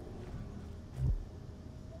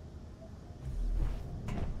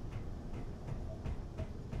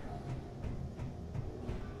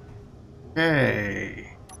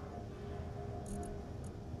 Okay.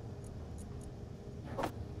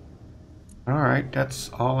 Alright, that's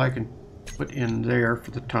all I can put in there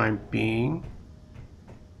for the time being.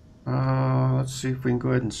 Let's see if we can go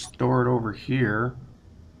ahead and store it over here.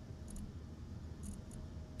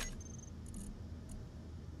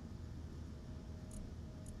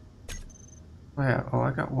 Oh, yeah. Oh,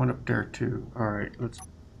 I got one up there too. Alright, let's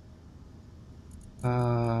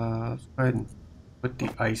go ahead and put the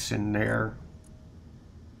ice in there.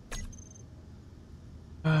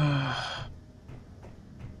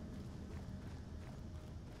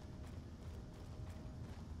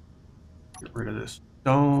 Get rid of this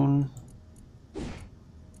stone.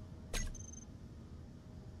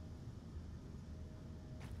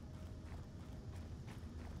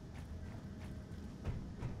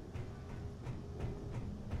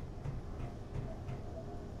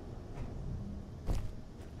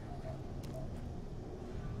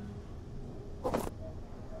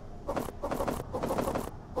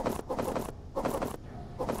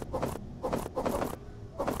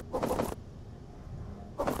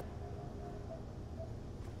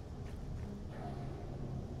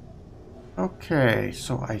 Okay,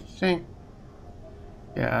 so I think,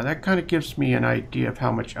 yeah, that kind of gives me an idea of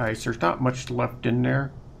how much ice. There's not much left in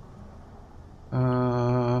there.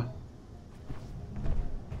 And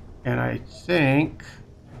I think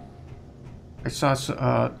I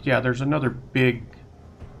saw, yeah, there's another big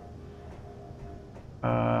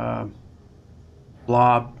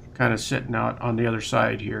blob kind of sitting out on the other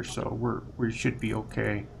side here, so we should be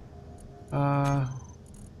okay.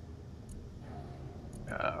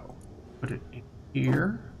 Put it in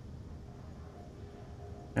here.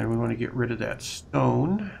 And we want to get rid of that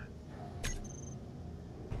stone.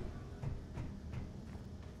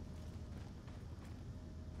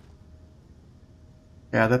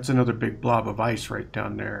 Yeah, that's another big blob of ice right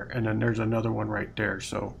down there. And then there's another one right there.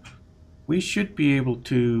 So we should be able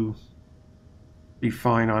to be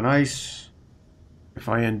fine on ice if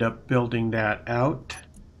I end up building that out.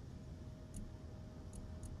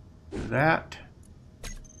 Do that.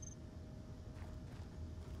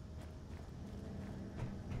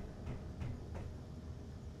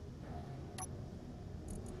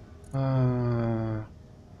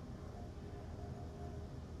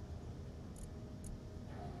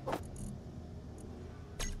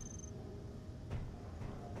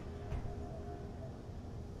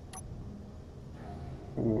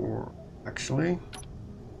 Or actually,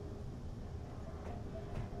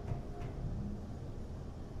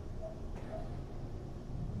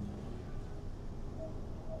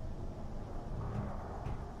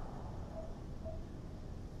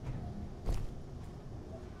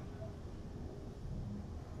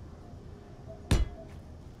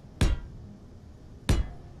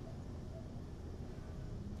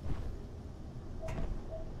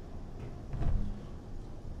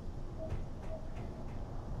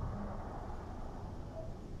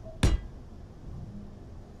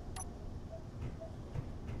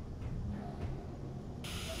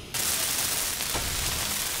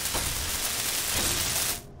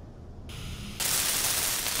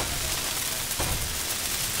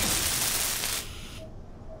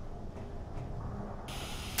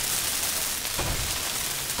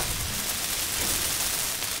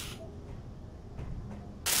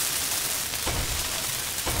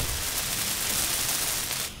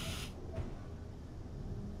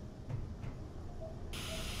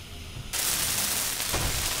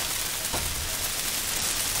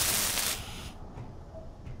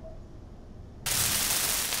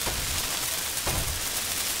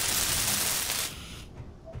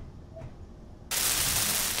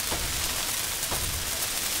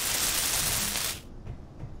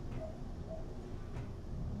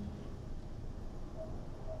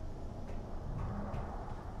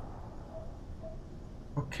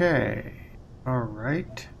 okay, all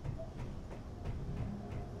right.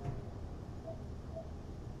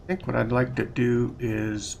 I think what I'd like to do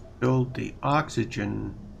is build the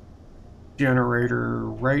oxygen generator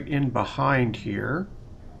right in behind here.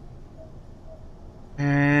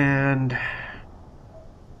 And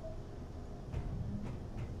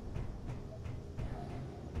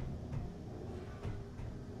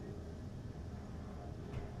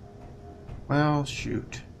well,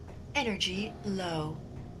 shoot. Energy low.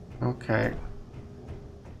 Okay.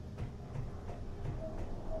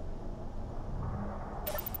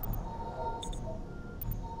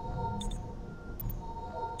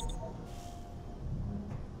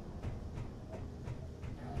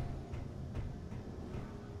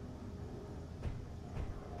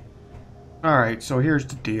 All right, so here's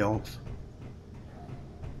the deal.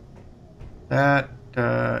 That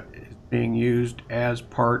is being used as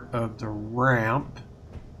part of the ramp.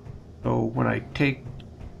 So when I take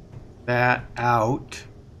that out,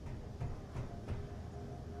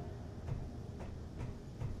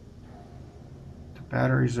 the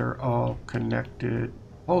batteries are all connected.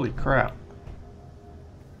 Holy crap.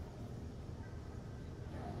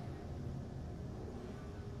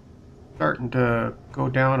 Starting to go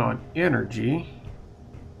down on energy.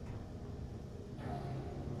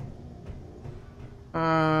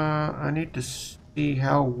 I need to see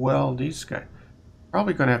how well these guys.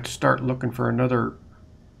 Probably going to have to start looking for another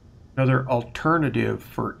alternative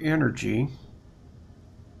for energy.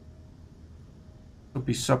 Could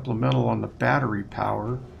be supplemental on the battery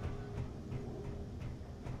power.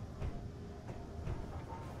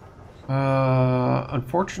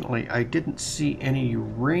 Unfortunately, I didn't see any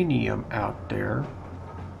uranium out there.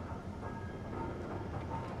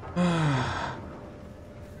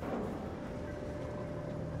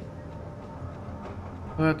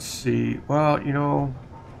 Let's see. Well, you know,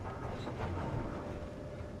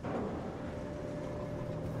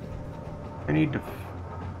 I need to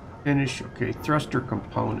finish. Okay, thruster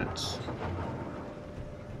components.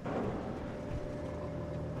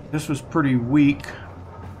 This was pretty weak.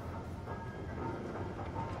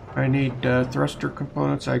 I need thruster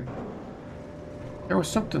components. There was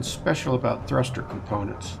something special about thruster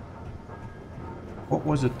components. What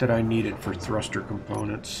was it that I needed for thruster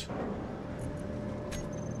components?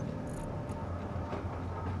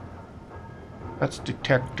 That's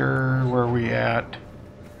detector. Where are we at?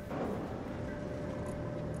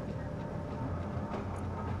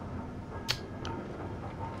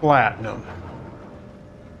 Platinum.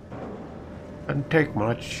 Doesn't take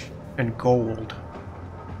much. And gold.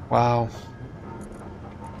 Wow.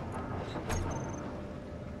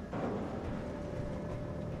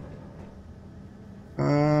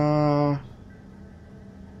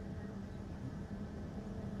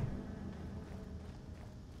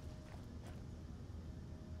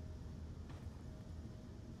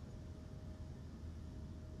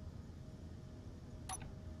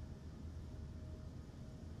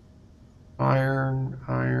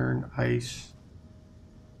 Iron, ice.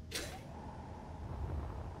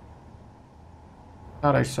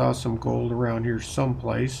 Thought I saw some gold around here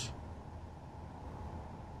someplace.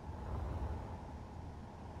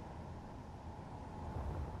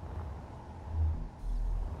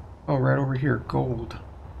 Oh, right over here, gold.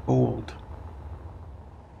 Gold.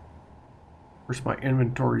 Of course, my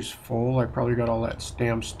inventory's full. I probably got all that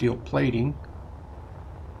damn steel plating.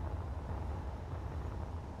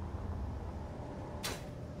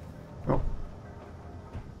 Oh.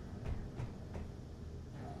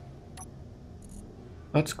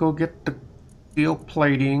 Let's go get the steel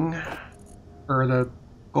plating, or the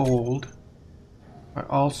gold. I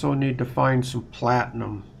also need to find some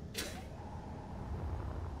platinum.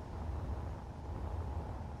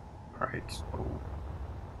 Alright, so...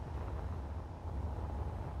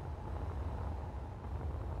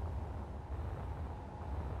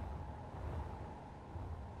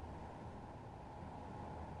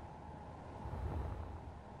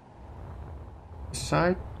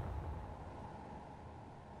 side.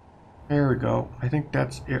 There we go. I think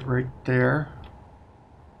that's it right there.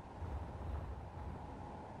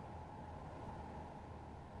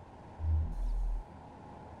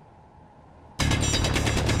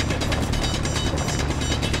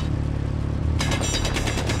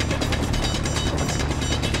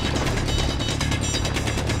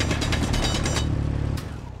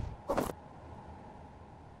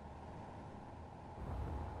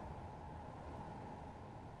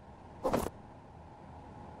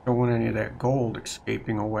 Don't want any of that gold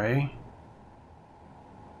escaping away.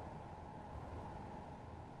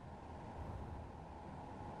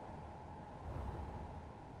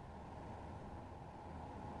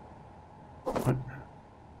 What?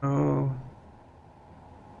 Oh.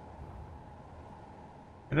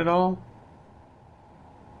 Get it all?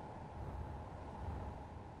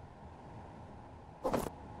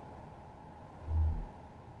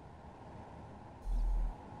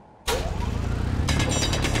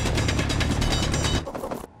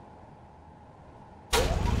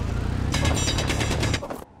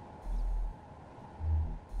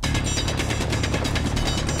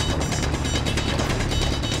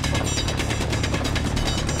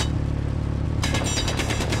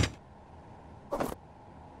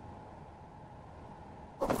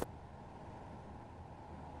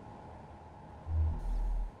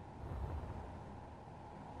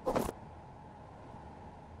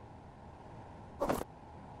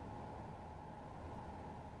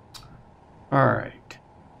 All right.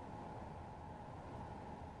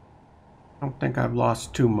 I don't think I've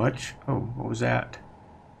lost too much. Oh, what was that?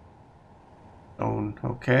 Stone.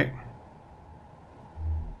 Okay.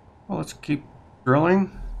 Well, let's keep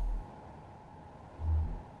drilling.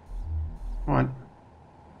 Come on.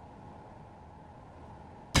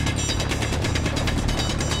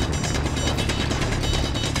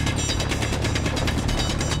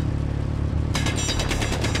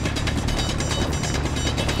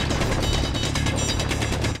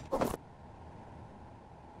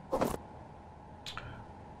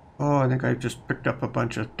 Oh, I think I just picked up a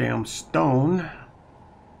bunch of damn stone.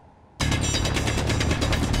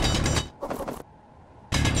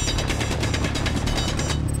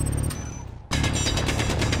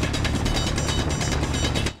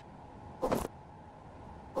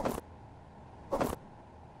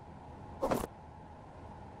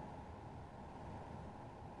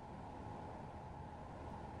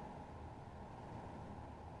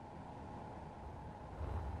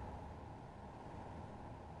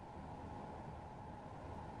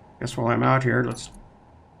 Guess while I'm out here, let's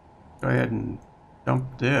go ahead and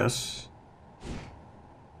dump this.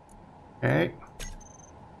 Okay.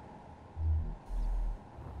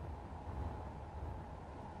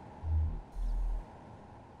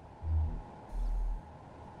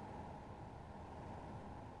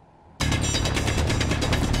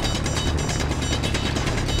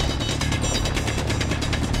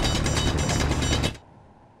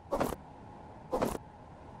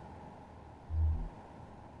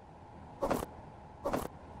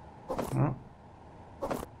 Oh.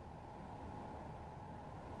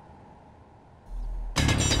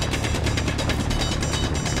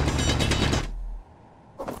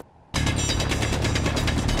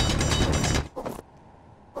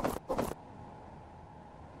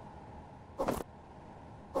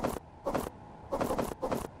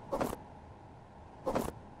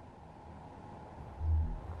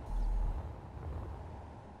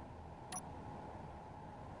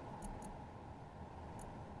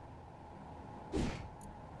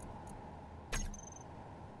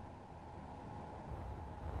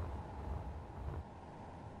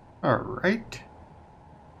 All right.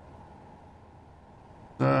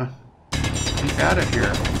 Keep at it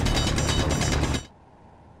here.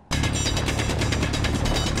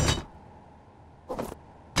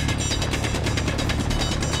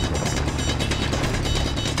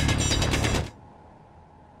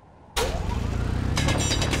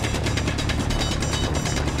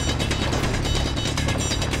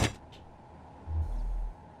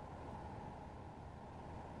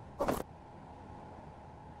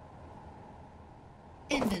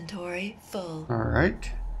 Inventory full. All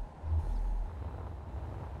right.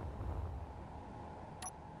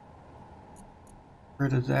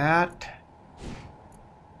 Rid of that.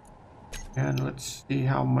 And let's see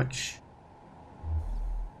how much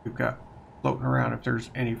we've got floating around, if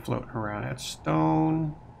there's any floating around. That's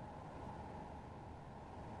stone.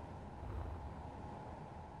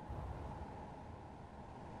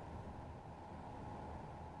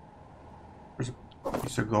 There's a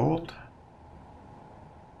piece of gold.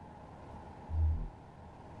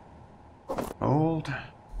 Gold.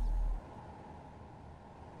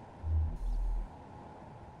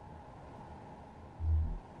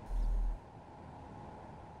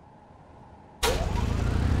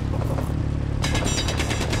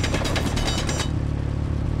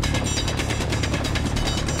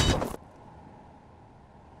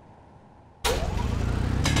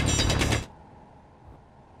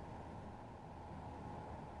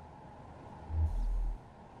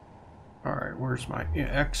 All right, where's my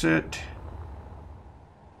exit?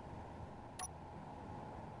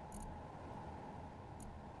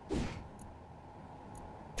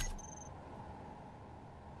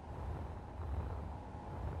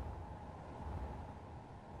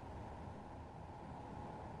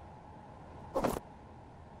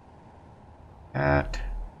 That.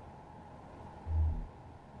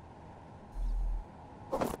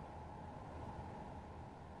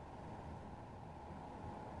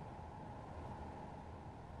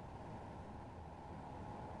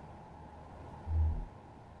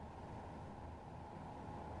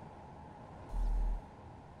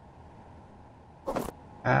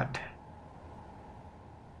 That.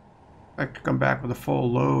 I like to come back with a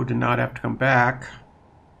full load and not have to come back.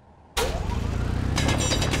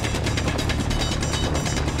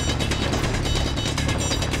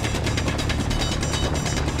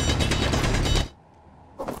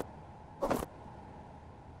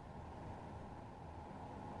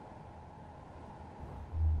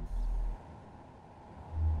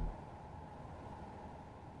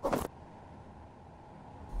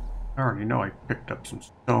 I already know I picked up some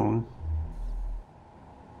stone.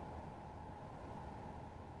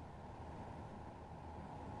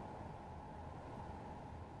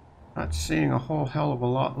 Not seeing a whole hell of a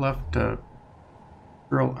lot left to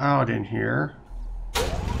drill out in here.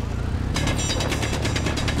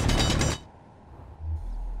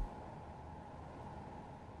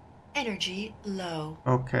 Energy low.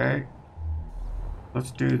 Okay. Let's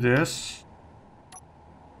do this.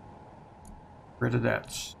 Rid of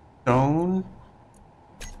that stone.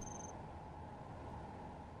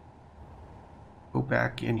 Go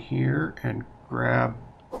back in here and grab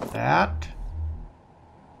that.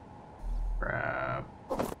 Grab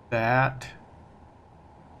that.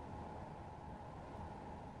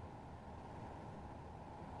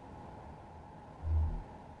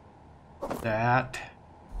 That.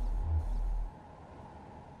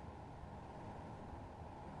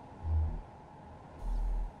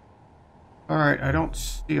 All right, I don't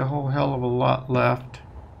see a whole hell of a lot left.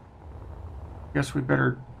 Guess we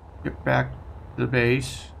better get back to the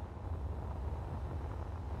base.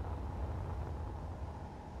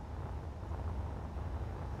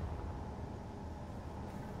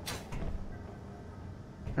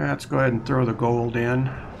 Let's go ahead and throw the gold in.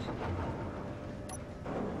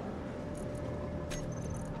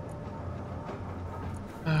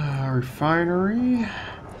 Refinery.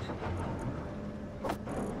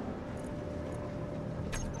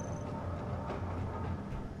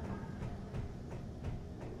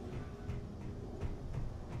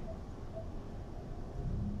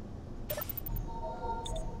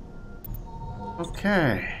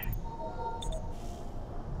 Okay.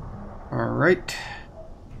 All right.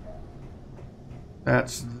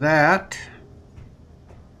 That's that.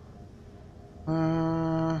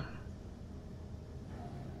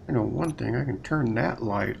 I know one thing, I can turn that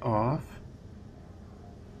light off.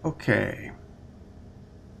 Okay.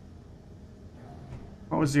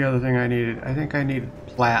 What was the other thing I needed? I think I needed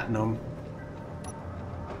platinum.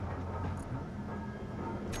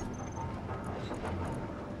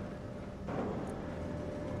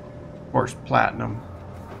 Of course, platinum.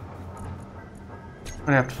 I'm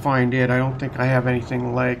gonna have to find it. I don't think I have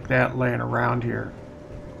anything like that laying around here.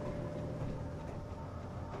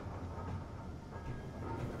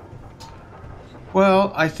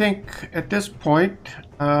 Well, I think at this point,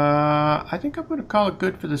 I think I'm going to call it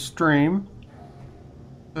good for the stream.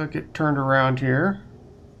 So get turned around here.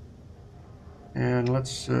 And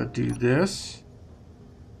let's do this.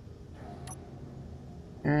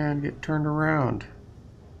 And get turned around.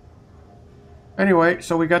 Anyway,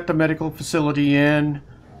 so we got the medical facility in.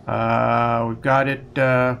 We've got it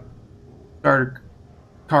started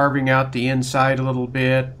carving out the inside a little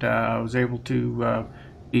bit. I was able to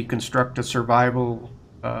deconstruct a survival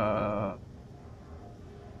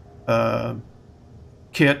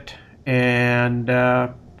kit and get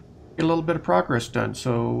a little bit of progress done.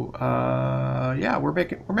 So yeah, we're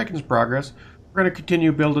making some progress. We're going to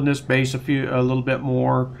continue building this base a little bit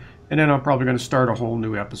more, and then I'm probably going to start a whole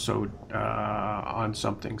new episode on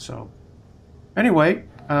something. So anyway,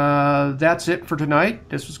 that's it for tonight.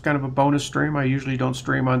 This was kind of a bonus stream. I usually don't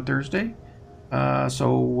stream on Thursday.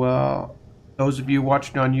 So those of you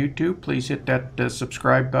watching on YouTube, please hit that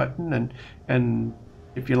subscribe button, and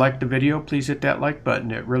if you like the video, please hit that like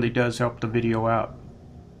button. It really does help the video out.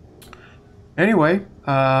 Anyway,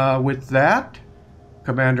 with that,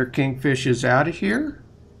 Commander Kingfish is out of here,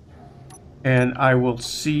 and I will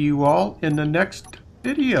see you all in the next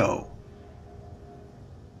video.